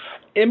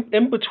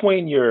 In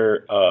between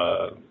your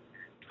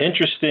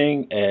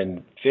interesting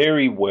and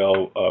very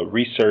well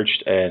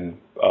researched and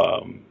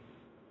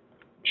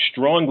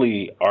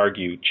strongly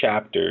argued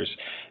chapters,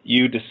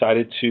 you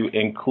decided to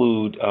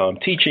include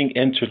teaching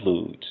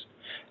interludes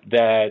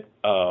that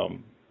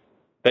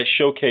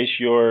showcase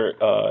your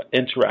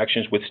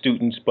interactions with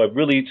students, but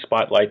really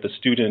spotlight the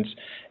students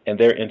and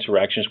their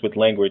interactions with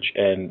language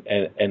and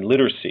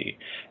literacy.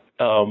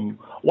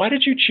 Why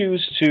did you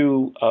choose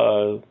to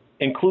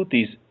include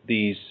these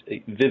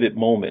vivid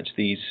moments,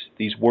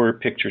 these word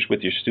pictures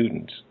with your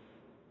students?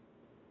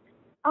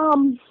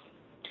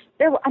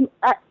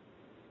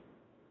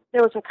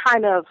 There was a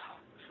kind of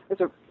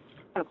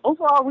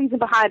overall reason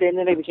behind it, and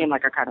then it became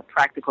like a kind of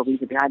practical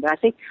reason behind it. I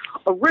think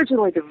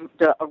originally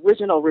the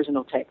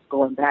original text,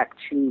 going back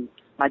to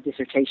my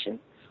dissertation,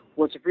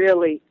 was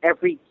really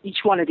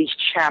each one of these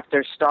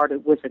chapters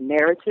started with a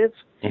narrative.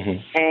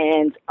 Mm-hmm.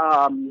 And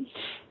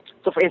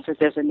so, for instance,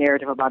 there's a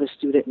narrative about a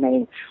student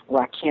named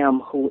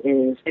Rakim who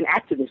is an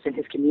activist in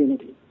his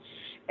community.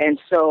 And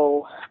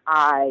so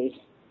I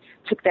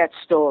took that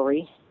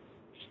story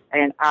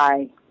and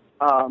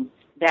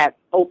that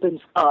opens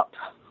up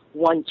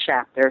one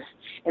chapter,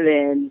 and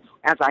then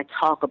as I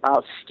talk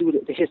about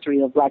the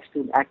history of Black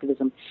student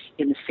activism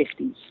in the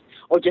 50s,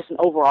 or just an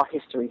overall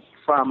history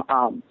from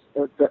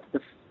the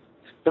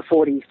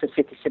 40s to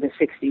 50s to the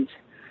 60s,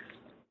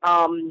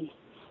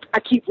 I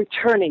keep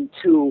returning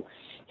to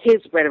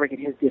his rhetoric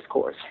and his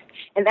discourse.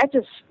 And that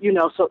just,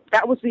 so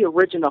that was the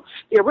original.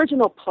 The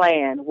original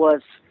plan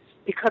was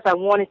because I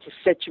wanted to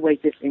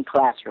situate this in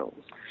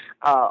classrooms.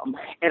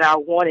 And I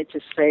wanted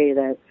to say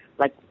that,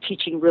 like,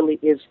 teaching really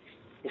is,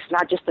 it's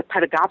not just a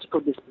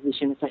pedagogical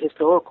disposition, it's a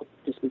historical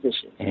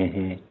disposition.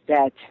 Mm-hmm.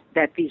 That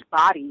these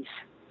bodies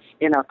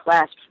in our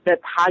class, that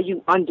how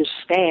you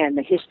understand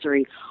the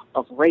history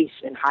of race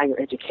in higher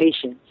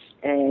education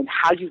and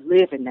how you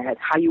live in that,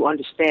 how you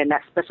understand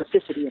that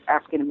specificity of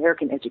African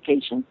American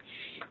education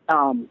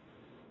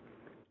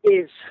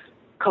is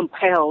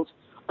compelled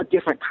a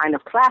different kind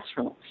of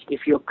classroom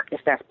if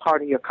that's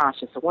part of your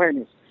conscious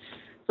awareness.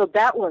 So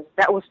that was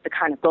the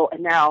kind of goal.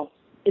 And now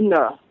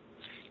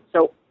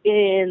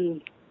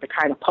in the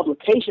kind of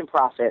publication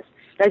process,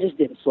 that just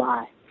didn't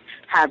fly.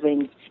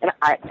 Having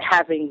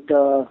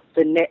the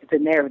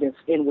narrative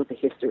in with the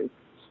history.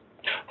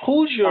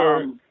 Who's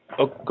your?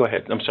 Go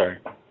ahead. I'm sorry.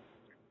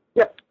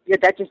 Yeah,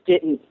 that just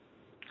didn't.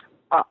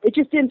 It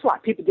just didn't fly.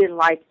 People didn't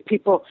like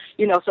people.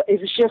 So it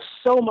was just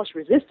so much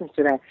resistance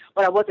to that.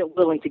 But I wasn't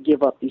willing to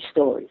give up these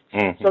stories.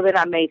 Mm-hmm. So then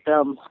I made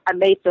them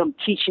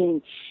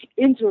teaching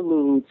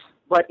interludes,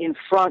 but in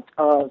front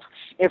of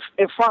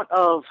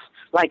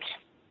like.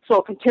 So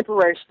a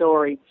contemporary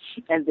story,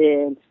 and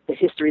then the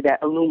history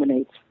that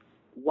illuminates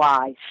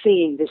why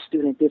seeing this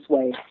student this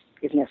way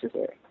is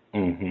necessary.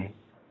 Mm-hmm.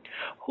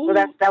 So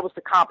that was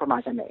the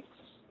compromise I made.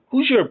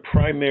 Who's your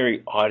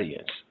primary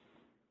audience?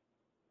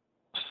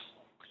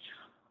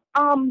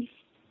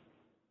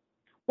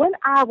 When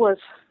I was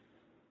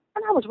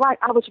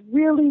writing, I was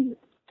really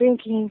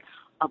thinking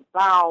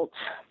about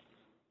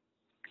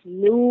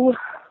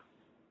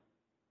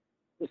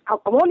I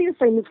won't even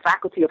say new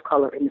faculty of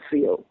color in the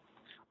field,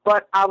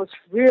 but I was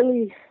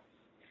really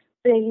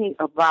thinking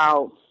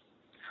about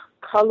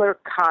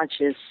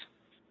color-conscious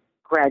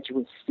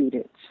graduate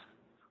students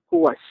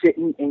who are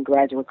sitting in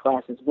graduate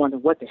classes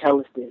wondering, what the hell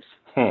is this?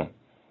 I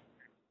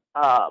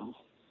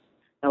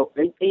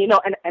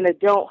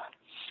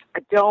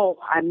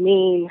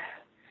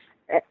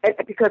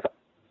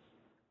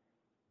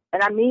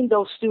mean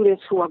those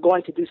students who are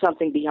going to do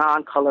something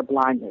beyond color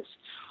blindness,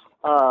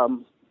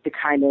 the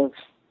kind of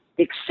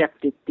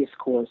accepted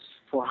discourse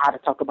for how to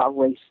talk about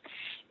race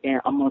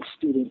among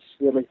students,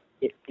 really,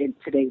 in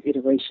today's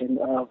iteration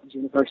of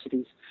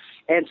universities,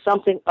 and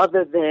something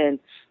other than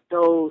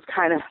those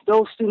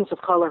students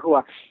of color who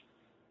are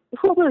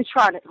really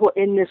who are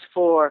in this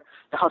for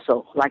the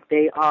hustle, like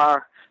they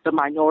are the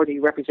minority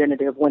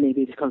representative when it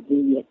is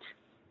convenient,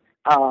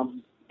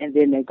 and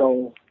then they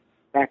go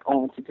back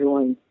on to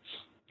doing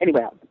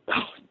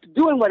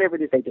whatever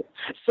it is they do.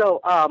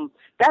 So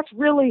that's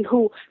really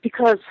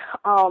because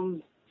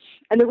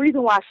and the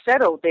reason why I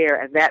settled there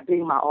as that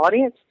being my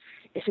audience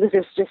is because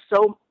there's just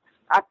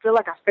I feel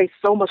like I face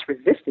so much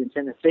resistance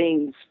in the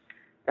things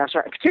that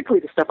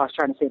particularly the stuff I was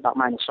trying to say about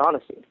Minor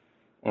Shaughnessy.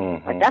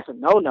 Mm-hmm. Like, that's a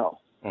no-no.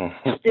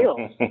 Mm-hmm. Still.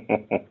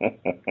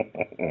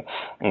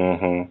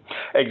 Mm-hmm.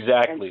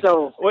 Exactly. And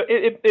so, well,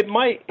 it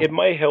might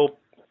help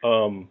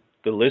the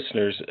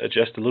listeners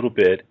just a little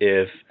bit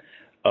if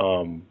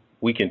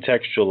we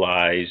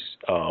contextualize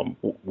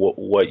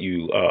what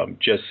you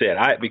just said.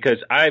 Because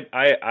I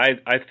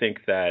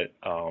think that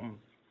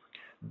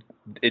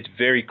it's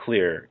very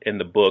clear in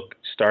the book,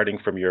 starting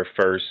from your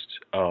first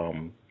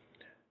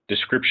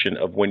description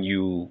of when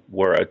you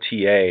were a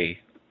TA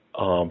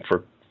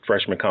for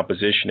freshman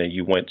composition and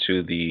you went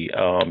to the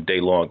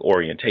day-long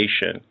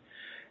orientation,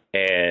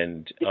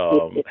 and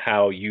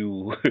how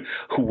you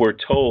were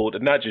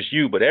told, not just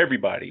you, but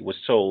everybody was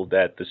told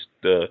that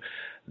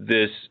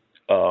this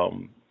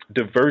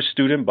diverse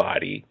student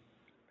body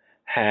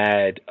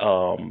had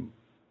one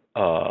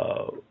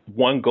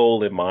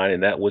goal in mind,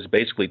 and that was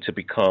basically to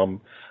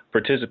become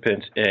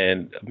participants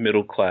in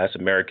middle-class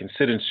American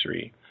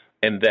citizenry,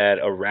 and that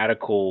a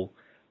radical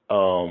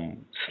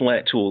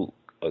slant to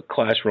a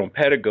classroom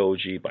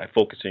pedagogy by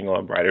focusing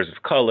on writers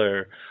of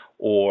color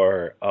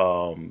or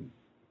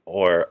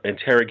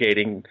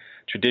interrogating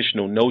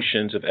traditional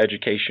notions of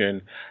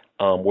education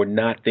were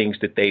not things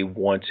that they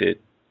wanted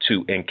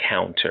to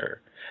encounter.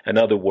 In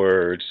other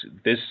words,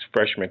 this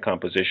freshman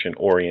composition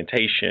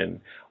orientation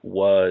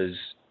was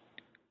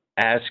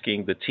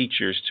asking the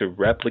teachers to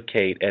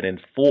replicate and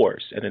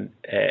enforce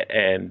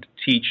and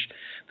teach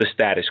the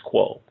status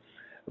quo,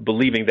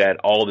 believing that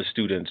all the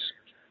students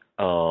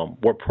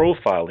were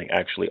profiling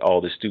actually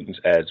all the students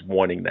as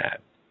wanting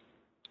that.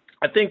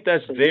 I think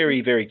that's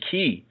very, very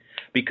key,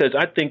 because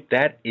I think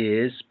that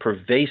is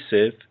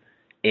pervasive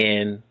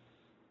in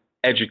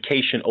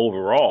education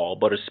overall,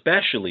 but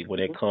especially when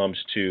it comes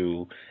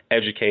to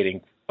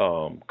educating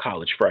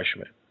college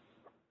freshmen.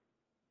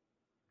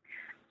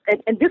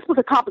 And this was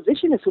a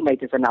compositionist who made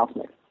this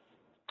announcement.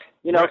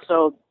 Right.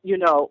 So,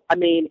 and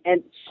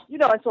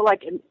so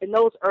like in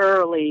those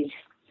early,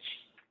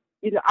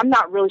 I'm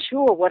not really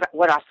sure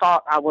what I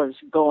thought I was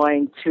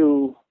going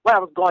to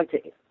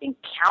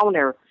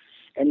encounter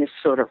in this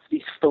sort of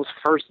those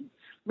first,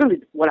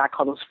 really what I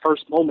call those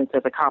first moments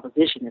as a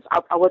compositionist.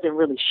 I wasn't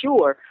really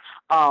sure.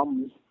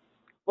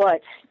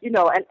 But, and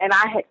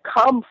I had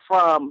come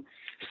from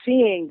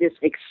seeing this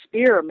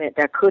experiment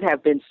that could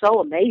have been so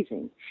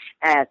amazing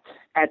at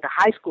the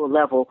high school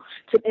level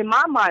to, in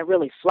my mind,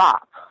 really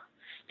flop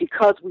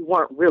because we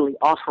weren't really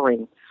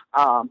offering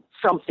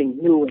something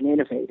new and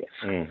innovative.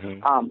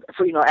 Mm-hmm.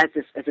 As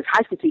this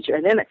high school teacher.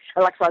 And then,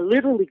 so I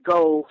literally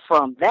go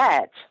from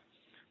that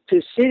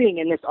to sitting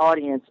in this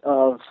audience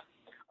of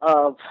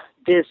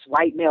this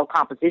white male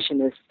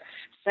compositionist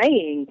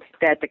saying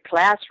that the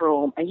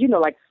classroom, and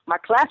my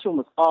classroom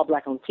was all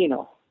black and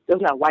Latino. There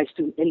was not a white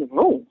student in the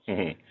room.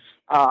 Mm-hmm.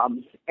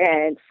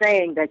 And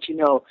saying that,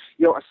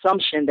 your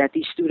assumption that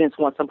these students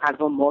want some kind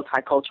of a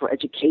multicultural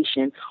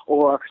education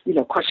or,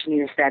 questioning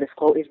the status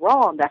quo is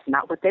wrong. That's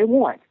not what they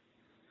want.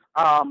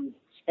 And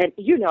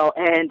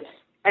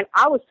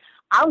I was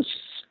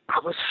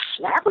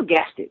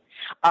flabbergasted,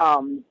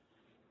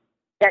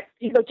 that,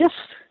 just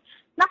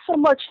not so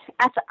much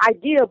at the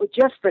idea, but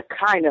just the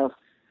kind of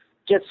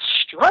just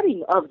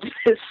strutting of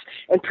this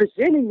and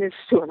presenting this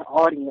to an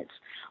audience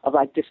of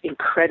like this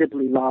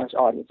incredibly large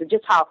audience, and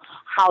just how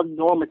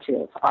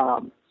normative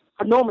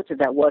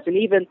that was. And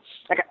even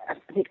like I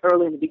think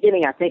early in the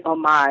beginning, I think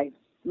I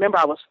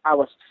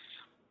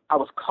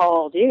was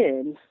called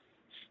in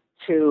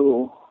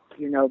to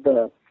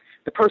the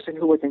person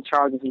who was in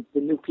charge of the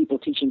new people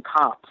teaching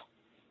comp,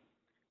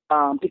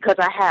 because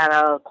I had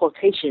a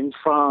quotation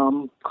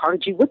from Carter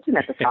G. Woodson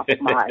at the top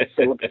of my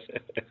syllabus.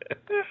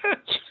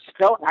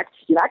 I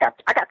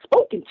got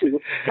spoken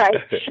to, right?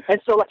 And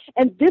so,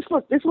 and this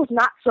was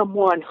not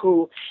someone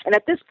who, and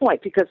at this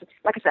point, because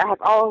like I said, I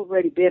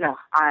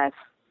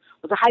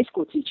was a high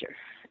school teacher.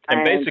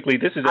 And basically,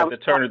 this is at the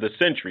turn of the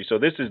century, so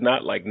this is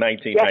not like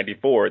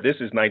 1994. Yes. This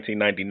is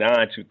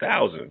 1999,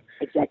 2000.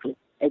 Exactly.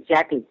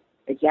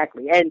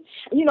 And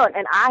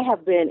and I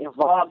have been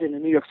involved in the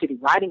New York City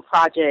Writing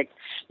Project,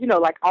 and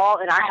I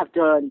have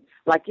done,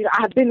 I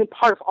have been a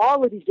part of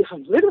all of these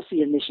different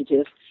literacy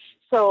initiatives.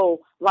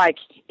 So,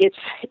 it's,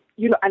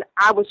 and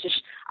I was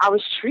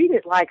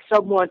treated like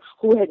someone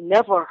who had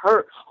never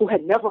heard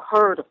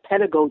of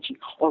pedagogy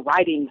or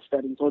writing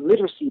studies or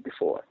literacy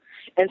before.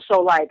 And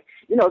so,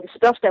 the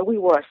stuff that we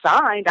were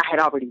assigned, I had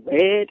already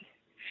read,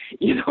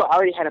 I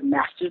already had a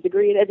master's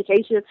degree in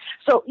education.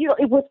 So,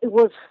 it was,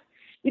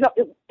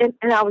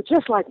 and I was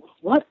just like,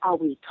 what are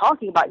we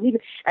talking about? And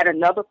even at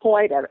another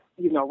point,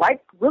 right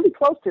really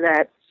close to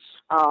that,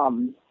 a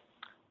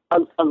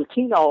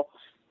Latino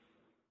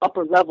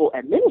upper-level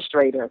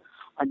administrator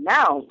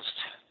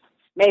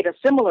made a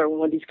similar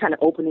one of these kind of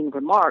opening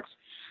remarks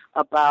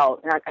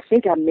about, and I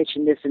think I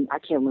mentioned this, and I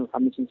can't remember if I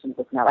mentioned this in the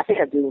book now. I think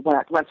I do when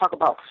I talk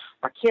about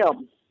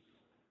Rakim,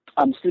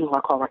 the student who I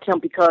call Rakim,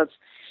 because,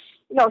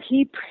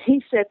 he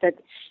said that,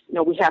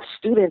 we have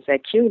students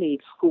at CUNY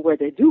who wear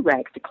their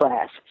do-rags to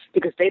class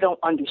because they don't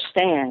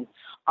understand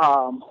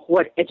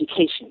what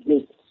education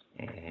means,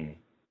 mm-hmm.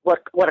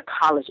 what a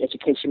college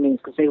education means,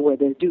 because they wear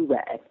their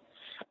do-rag.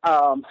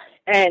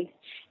 And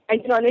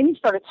then he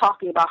started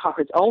talking about how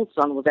his own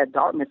son was at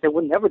Dartmouth that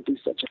would never do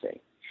such a thing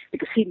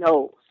because he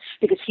knows,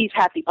 because he's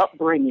had the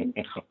upbringing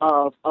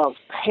of a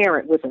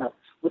parent with a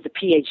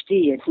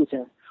PhD and who's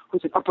an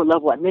upper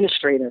level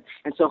administrator,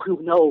 and so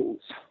who knows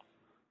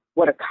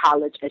what a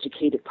college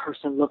educated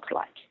person looks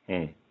like.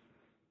 Mm.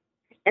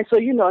 And so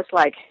it's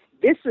like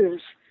this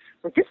is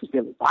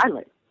really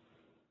violent.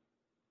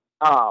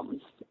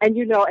 And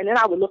then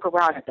I would look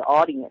around at the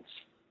audience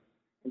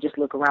and just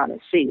look around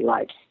and see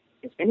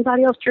is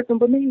anybody else tripping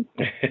but me?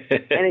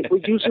 And it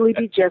would usually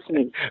be just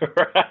me.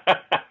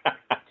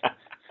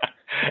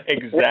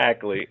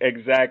 Exactly.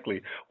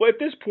 Well, at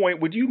this point,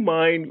 would you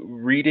mind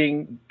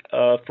reading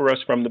for us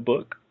from the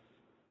book?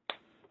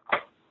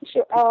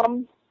 Sure.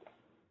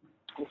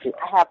 Let's see.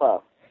 I have a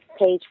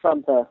page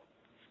from the.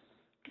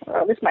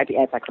 This might be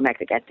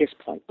anticlimactic at this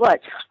point,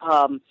 but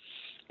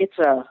it's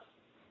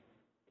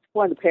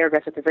one of the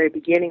paragraphs at the very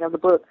beginning of the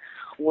book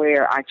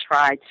where I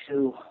try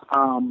to,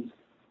 I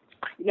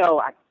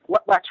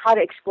try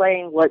to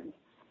explain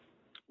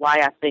why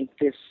I think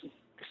this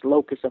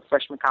locus of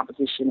freshman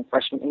composition and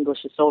freshman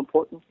English is so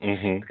important,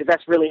 because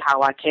that's really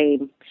how I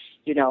came.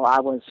 It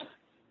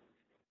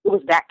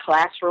was that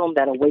classroom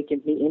that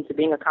awakened me into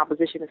being a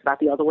compositionist, not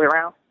the other way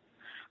around.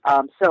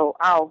 So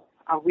I'll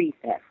read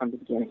that from the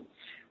beginning.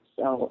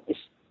 So it's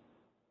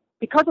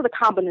because of the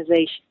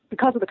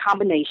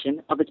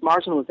combination of its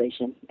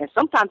marginalization and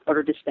sometimes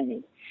utter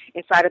disdain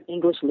inside of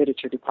English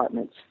literature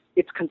departments,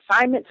 its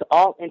consignment to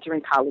all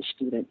entering college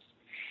students,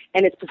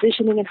 and its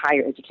positioning in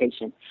higher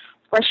education,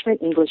 freshman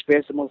English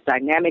bears the most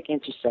dynamic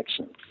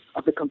intersection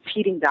of the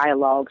competing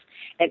dialogues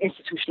and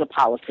institutional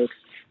politics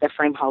that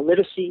frame how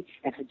literacy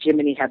and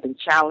hegemony have been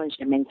challenged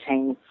and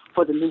maintained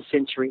for the new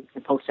century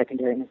in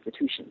post-secondary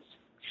institutions.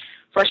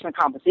 Freshman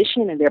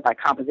composition, and thereby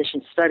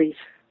composition studies,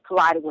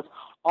 collided with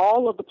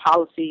all of the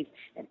policies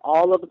and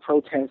all of the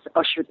protests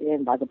ushered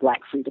in by the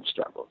Black freedom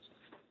struggles.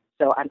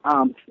 So, and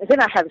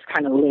then I have this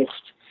kind of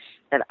list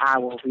that I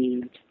will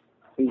read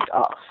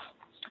off.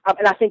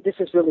 And I think this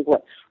is really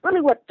what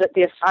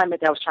the assignment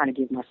that I was trying to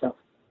give myself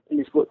in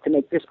this book to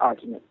make this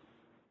argument.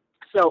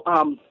 So,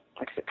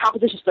 like I said,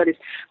 composition studies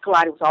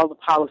collided with all the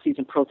policies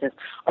and protests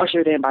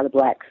ushered in by the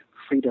Black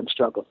freedom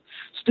struggle.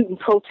 Student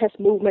protest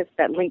movements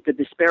that linked the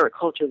disparate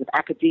cultures of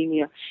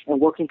academia and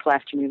working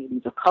class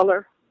communities of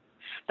color,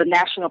 the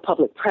national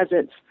public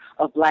presence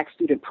of Black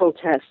student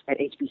protests at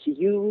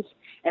HBCUs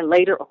and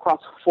later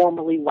across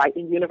formerly white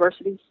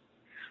universities,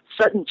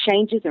 sudden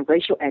changes in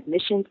racial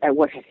admissions at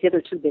what had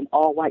hitherto been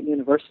all-white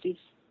universities,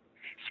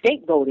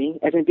 scapegoating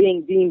as in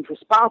being deemed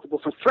responsible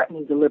for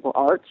threatening the liberal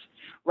arts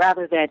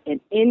rather than an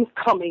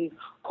incoming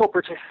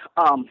corporate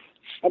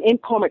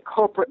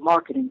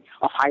marketing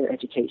of higher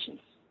education,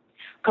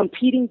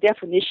 competing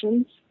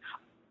definitions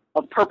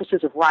of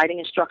purposes of writing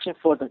instruction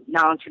for the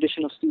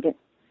non-traditional student,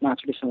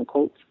 non-traditional in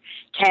quotes,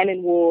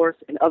 canon wars,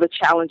 and other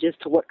challenges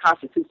to what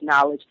constitutes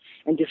knowledge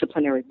and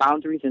disciplinary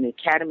boundaries in the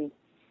academy,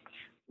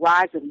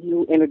 rise of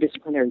new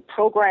interdisciplinary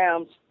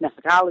programs,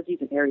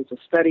 methodologies, and areas of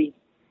study,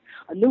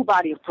 a new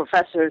body of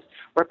professors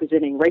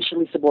representing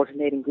racially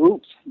subordinating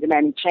groups,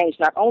 demanding change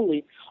not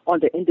only on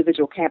their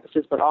individual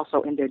campuses but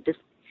also in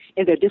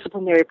their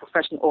disciplinary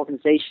professional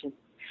organization,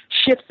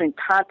 shifts in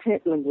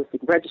content,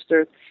 linguistic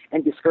registers,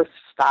 and discursive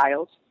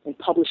styles in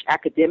published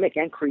academic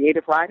and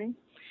creative writing,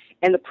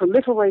 and the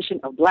proliferation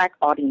of Black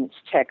audience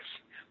texts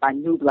by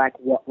new Black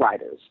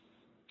writers.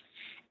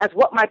 As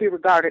what might be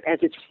regarded as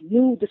its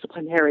new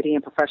disciplinarity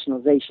and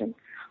professionalization,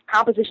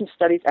 composition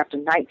studies after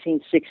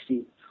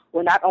 1960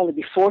 will not only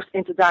be forced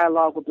into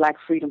dialogue with Black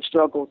freedom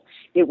struggles,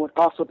 it would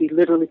also be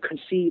literally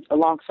conceived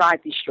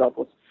alongside these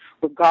struggles,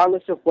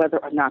 regardless of whether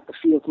or not the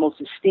field's most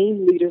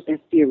esteemed leaders and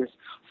theorists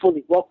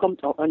fully welcomed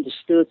or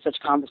understood such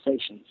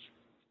conversations.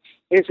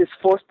 It is this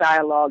forced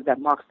dialogue that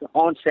marks the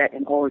onset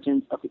and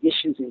origins of the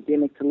issues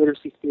endemic to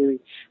literacy theory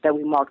that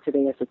we mark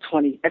today as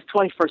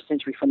 21st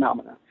century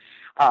phenomena.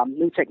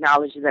 New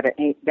technologies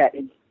that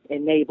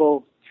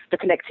enable the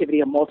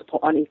connectivity of multiple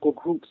unequal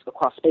groups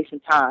across space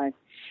and time,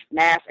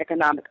 mass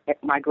economic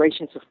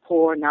migrations of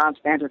poor,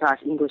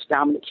 non-standardized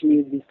English-dominant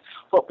communities,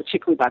 fought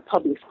particularly by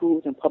public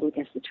schools and public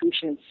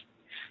institutions,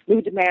 new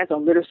demands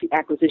on literacy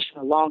acquisition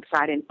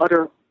alongside an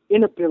utter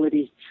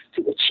inability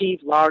to achieve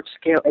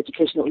large-scale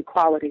educational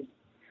equality,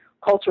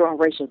 cultural and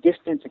racial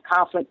distance and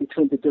conflict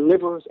between the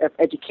deliverers of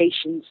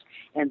educations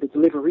and the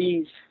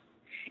deliverees,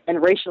 and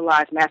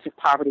racialized massive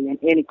poverty and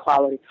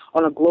inequality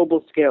on a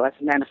global scale as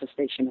a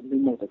manifestation of new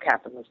modes of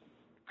capitalism.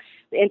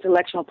 The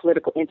intellectual and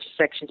political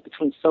intersections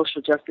between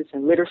social justice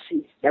and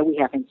literacy that we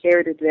have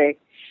inherited today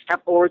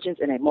have origins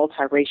in a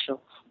multiracial,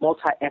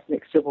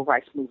 multi-ethnic civil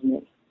rights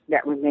movement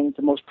that remains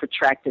the most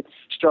protracted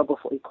struggle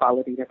for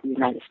equality that the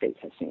United States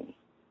has seen.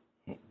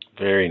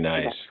 Very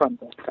nice.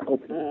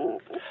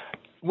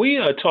 We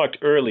talked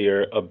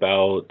earlier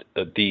about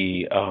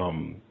the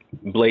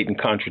blatant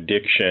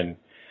contradiction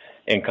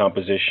in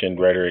composition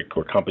rhetoric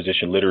or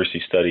composition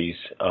literacy studies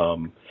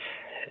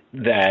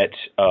that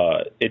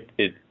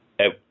it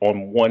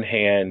on one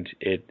hand,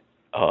 it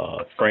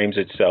frames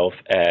itself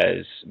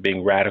as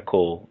being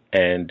radical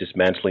and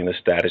dismantling the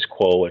status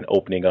quo and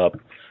opening up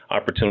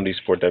opportunities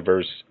for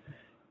diverse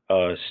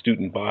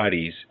student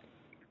bodies.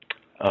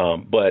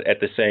 But at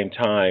the same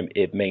time,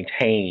 it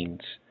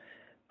maintains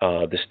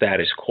the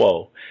status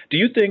quo. Do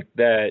you think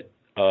that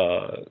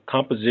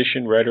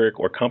composition rhetoric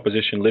or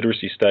composition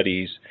literacy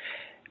studies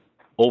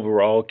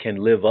overall can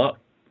live up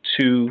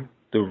to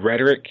the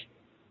rhetoric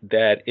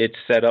that it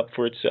set up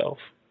for itself?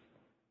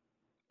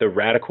 The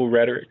radical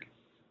rhetoric?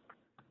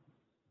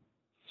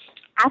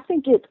 I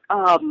think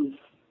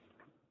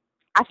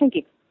I think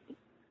it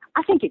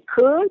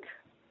could.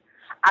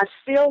 I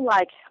feel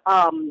like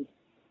I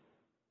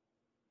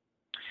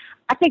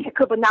think it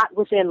could, but not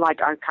within like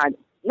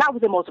not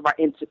within most of our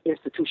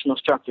institutional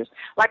structures.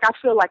 Like I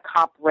feel like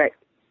CompRec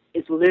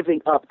is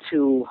living up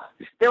to.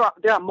 There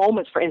are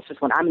moments, for instance,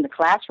 when I'm in the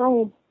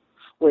classroom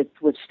with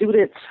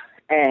students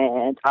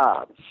and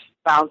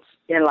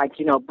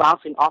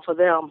bouncing off of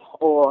them,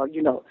 or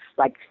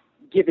like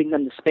giving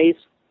them the space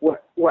where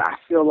I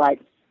feel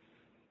like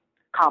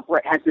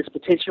CompRec has this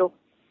potential.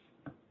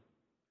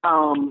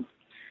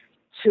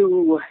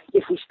 To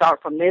if we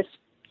start from this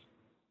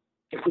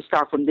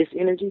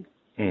energy,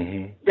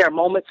 there are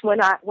moments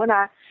when I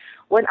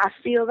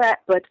feel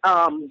that, but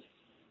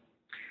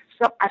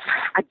so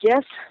I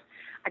guess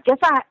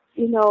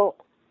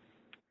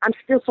I'm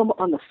still somewhat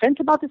on the fence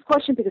about this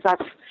question because I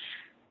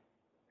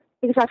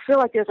feel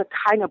like there's a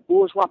kind of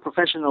bourgeois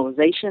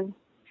professionalization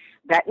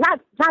that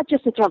not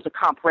just in terms of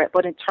CompRec,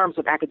 but in terms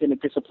of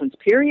academic disciplines,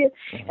 period.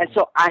 And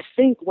so I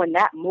think when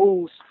that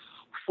moves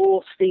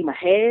full steam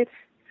ahead,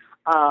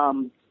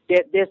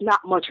 there's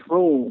not much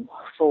room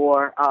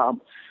for.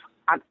 I'm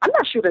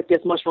not sure that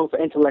there's much room for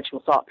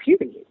intellectual thought,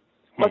 period.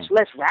 Much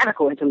less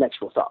radical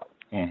intellectual thought.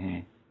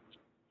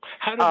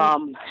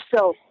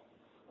 So,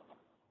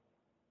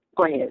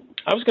 go ahead.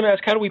 I was going to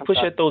ask, how do we push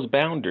at those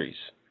boundaries?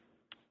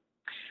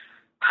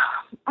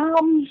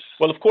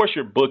 Well, of course,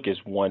 your book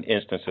is one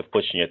instance of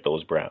pushing at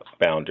those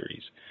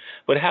boundaries.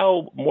 But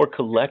how more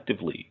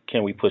collectively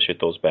can we push at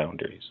those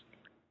boundaries?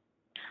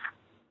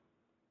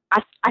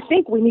 I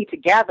think we need to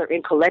gather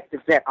in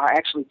collectives that are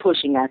actually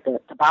pushing at the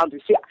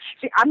boundaries. See,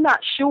 I'm not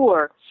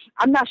sure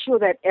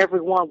that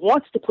everyone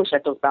wants to push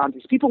at those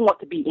boundaries. People want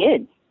to be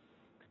in.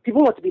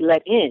 People want to be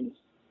let in.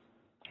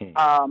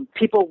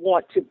 People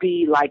want to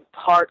be like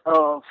part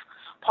of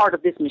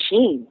this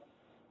machine.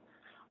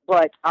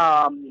 But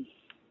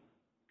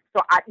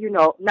so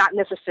not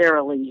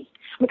necessarily,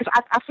 because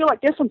I feel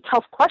like there's some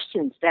tough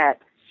questions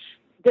that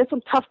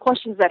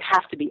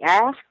have to be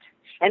asked,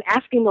 and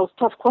asking those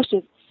tough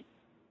questions,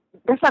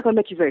 that's not going to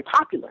make you very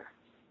popular.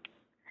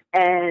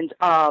 And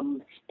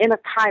in a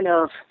kind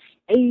of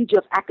age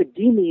of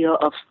academia,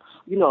 of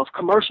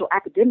commercial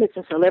academics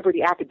and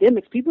celebrity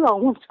academics, people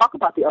don't want to talk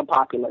about the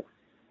unpopular.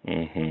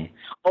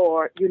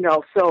 Or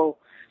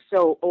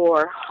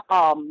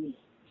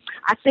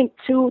I think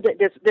too that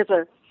there's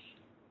a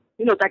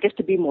I guess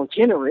to be more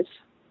generous,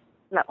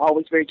 not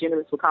always very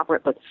generous with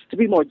CompRec, but to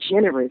be more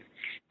generous,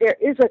 there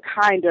is a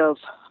kind of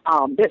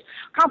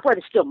CompRec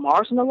is still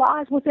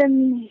marginalized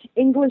within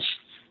English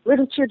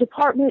literature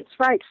departments,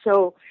 right?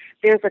 So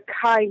there's a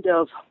kind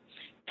of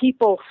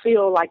people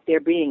feel like they're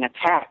being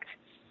attacked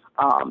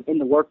in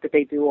the work that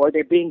they do, or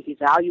they're being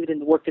devalued in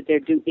the work that they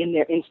do in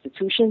their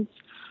institutions.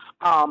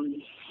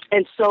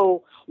 And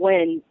so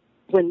when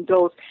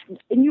those,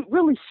 and you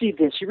really see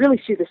this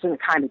in the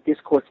kind of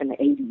discourse in the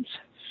 80s,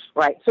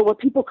 right? So when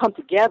people come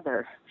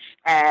together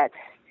at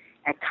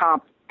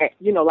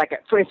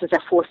for instance,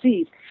 at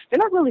 4Cs, they're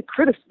not really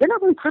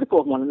critical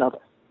of one another.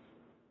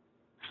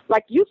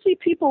 Like, you see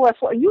people at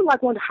 4, and you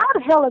like wonder, how the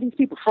hell are these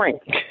people friends?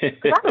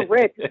 Because I haven't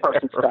read this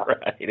person's stuff.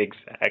 Right,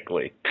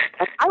 exactly.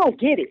 Like, I don't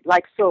get it.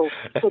 Like, so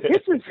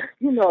this is,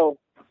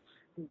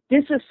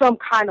 this is some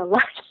kind of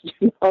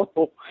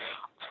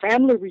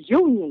family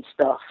reunion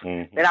stuff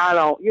that I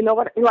don't,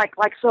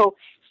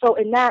 so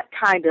in that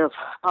kind of,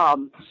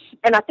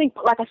 and I think,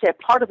 like I said,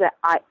 part of that,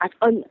 I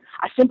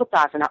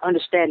sympathize and I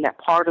understand that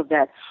part of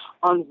that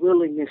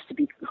unwillingness to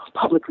be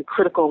publicly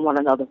critical of one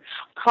another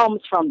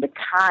comes from the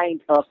kind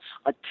of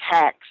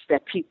attacks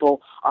that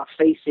people are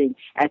facing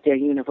at their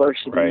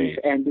universities, right,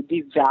 and the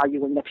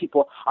devaluing that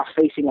people are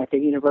facing at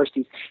their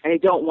universities. And they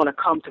don't want to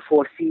come to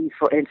 4Cs,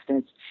 for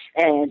instance,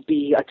 and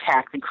be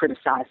attacked and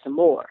criticized some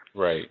more.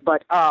 Right.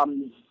 But,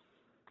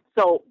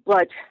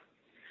 but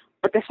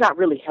that's not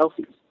really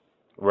healthy.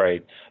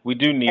 Right. We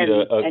do need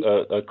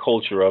a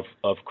culture of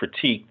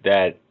critique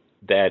that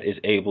is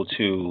able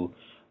to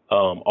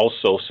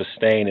also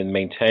sustain and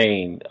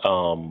maintain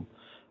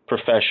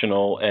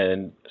professional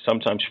and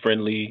sometimes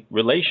friendly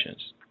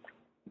relations.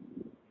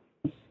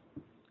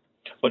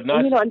 But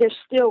not, and there's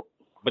still,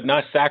 but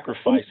not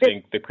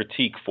sacrificing the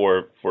critique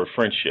for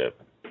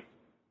friendship.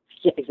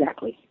 Yeah,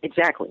 exactly.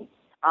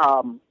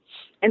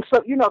 And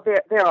so,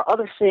 there are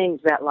other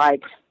things that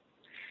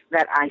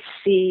I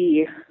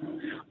see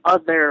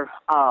other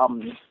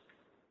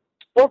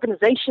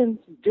organizations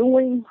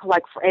doing.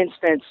 Like, for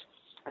instance,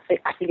 I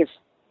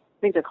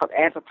think they're called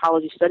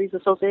Anthropology Studies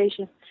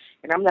Association.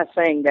 And I'm not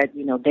saying that,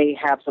 they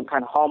have some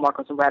kind of hallmark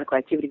or some radical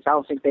activities. I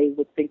don't think they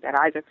would think that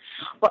either.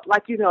 But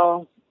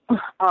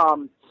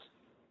and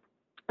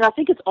I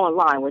think it's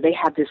online, where they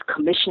have this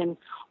commission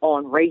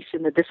on race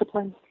in the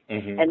discipline.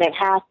 And they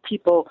have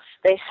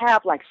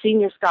like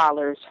senior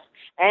scholars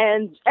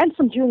and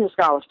some junior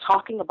scholars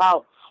talking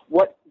about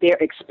what their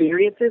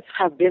experiences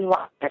have been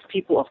like as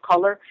people of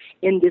color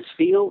in this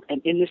field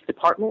and in this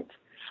department,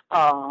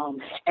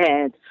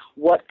 and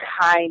what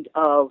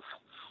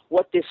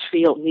this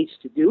field needs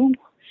to do.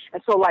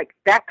 And so, like,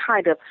 that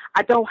kind of,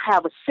 I don't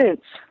have a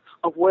sense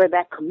of where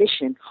that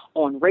commission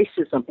on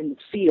racism in the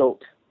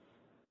field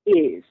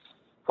is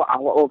for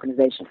our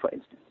organization, for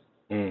instance.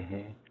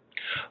 Mm-hmm.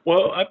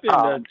 Well, I've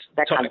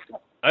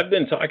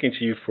been talking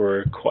to you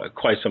for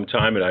quite some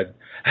time, and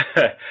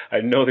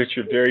I know that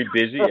you're very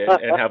busy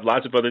and have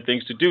lots of other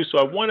things to do. So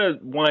I want to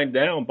wind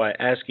down by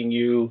asking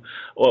you,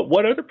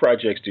 what other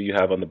projects do you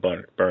have on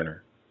the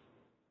burner?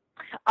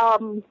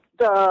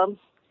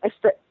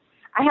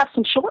 I have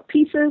some short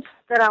pieces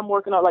that I'm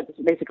working on, like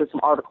basically some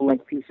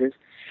article-length pieces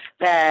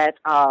that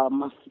are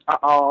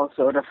all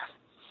sort of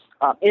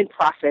in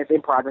progress,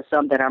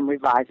 some that I'm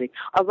revising.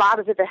 A lot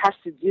of it that has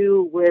to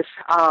do with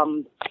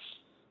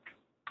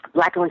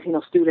Black and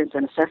Latino students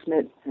and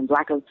assessment, and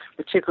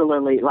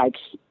particularly like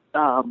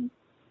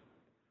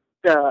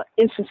the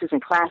instances in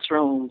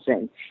classrooms,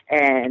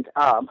 and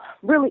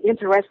really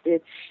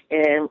interested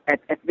in,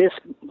 at this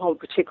moment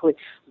particularly,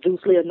 Luz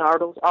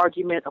Leonardo's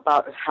argument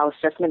about how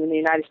assessment in the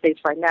United States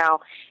right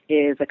now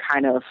is a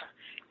kind of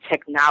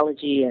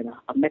technology and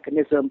a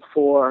mechanism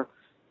for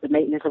the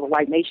maintenance of a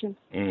white nation.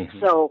 Mm-hmm.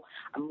 So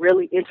I'm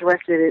really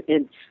interested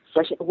in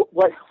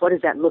what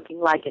is that looking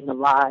like in the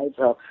lives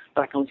of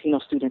Black and Latino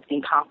students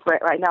in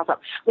CompRet right now. So I'm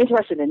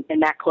interested in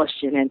that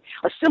question, and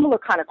a similar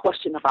kind of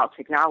question about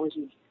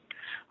technology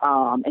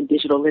and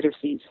digital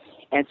literacies.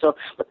 And so,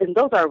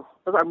 those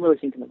I'm really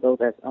thinking of those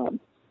as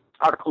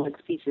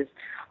article-length pieces.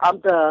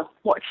 The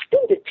more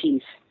extended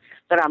piece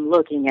that I'm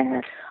looking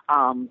at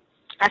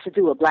has to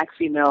do with black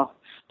female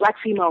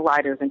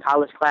writers in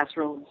college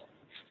classrooms.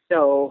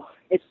 So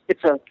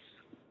it's a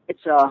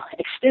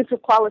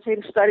extensive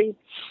qualitative study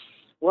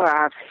where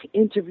I've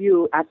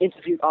interviewed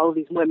all of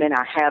these women.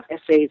 I have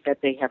essays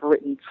that they have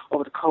written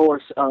over the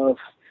course of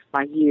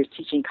my years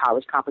teaching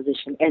college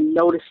composition and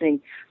noticing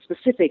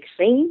specific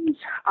themes.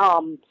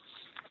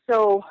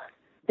 So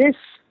this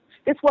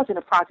wasn't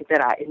a project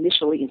that I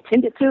initially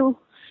intended to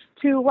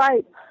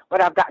write,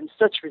 but I've gotten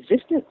such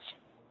resistance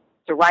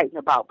to writing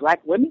about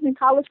Black women in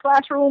college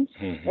classrooms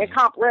mm-hmm. and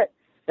CompRet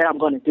that I'm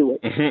going to do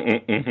it.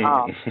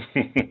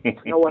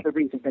 No other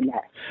reason than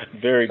that.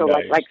 Very so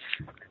nice. Like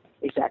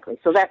exactly.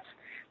 So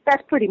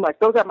that's pretty much,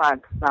 those are my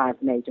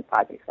major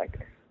projects like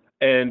this.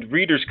 And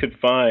readers could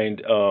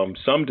find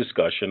some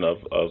discussion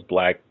of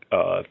Black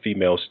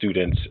female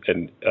students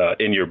in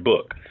your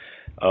book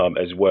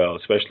as well,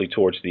 especially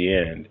towards the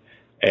end.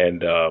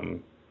 And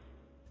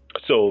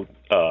so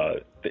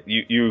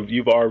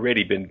you've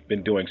already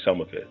been doing some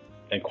of it,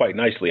 and quite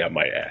nicely, I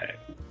might add.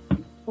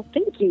 Well,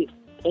 thank you.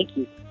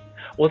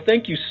 Well,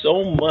 thank you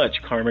so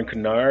much, Carmen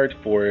Kennard,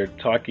 for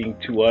talking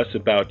to us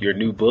about your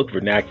new book,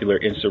 Vernacular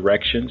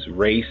Insurrections,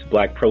 Race,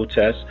 Black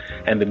Protests,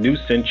 and the New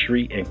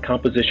Century in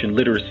Composition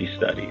Literacy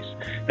Studies.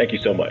 Thank you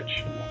so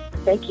much.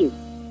 Thank you.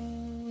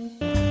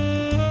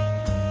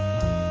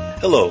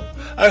 Hello.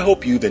 I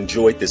hope you've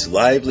enjoyed this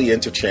lively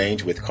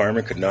interchange with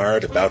Carmen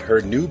Kennard about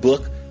her new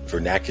book,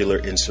 Vernacular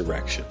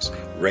Insurrections,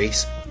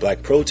 Race,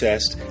 Black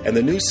Protest, and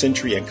the New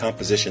Century in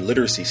Composition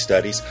Literacy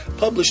Studies,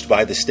 published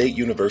by the State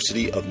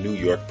University of New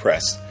York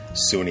Press,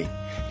 SUNY,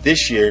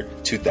 this year,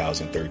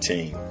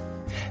 2013.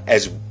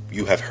 As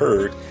you have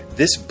heard,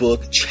 this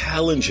book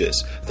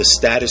challenges the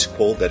status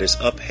quo that is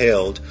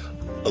upheld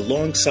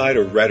alongside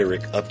a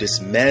rhetoric of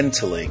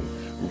dismantling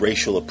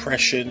racial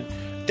oppression,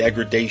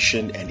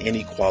 degradation, and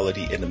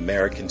inequality in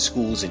American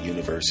schools and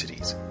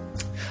universities.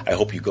 I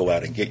hope you go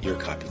out and get your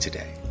copy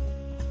today.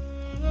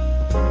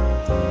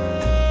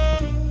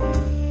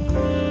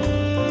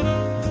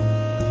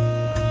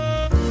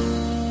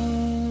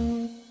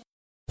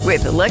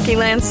 With the Lucky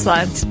Land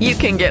Slots, you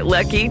can get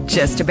lucky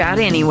just about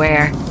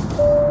anywhere.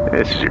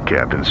 This is your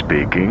captain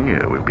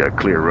speaking. We've got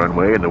clear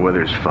runway and the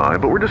weather's fine,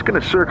 but we're just going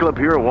to circle up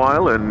here a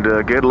while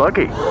and get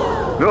lucky.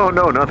 No,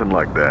 nothing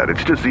like that.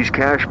 It's just these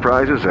cash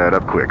prizes add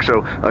up quick.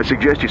 So I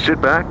suggest you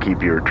sit back,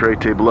 keep your tray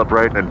table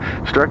upright, and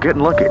start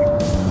getting lucky.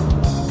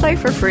 Play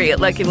for free at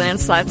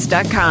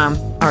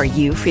LuckyLandSlots.com. Are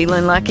you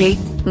feeling lucky?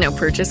 No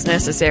purchase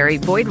necessary.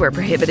 Void where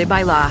prohibited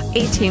by law.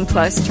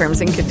 18+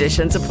 terms and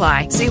conditions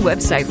apply. See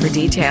website for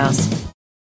details.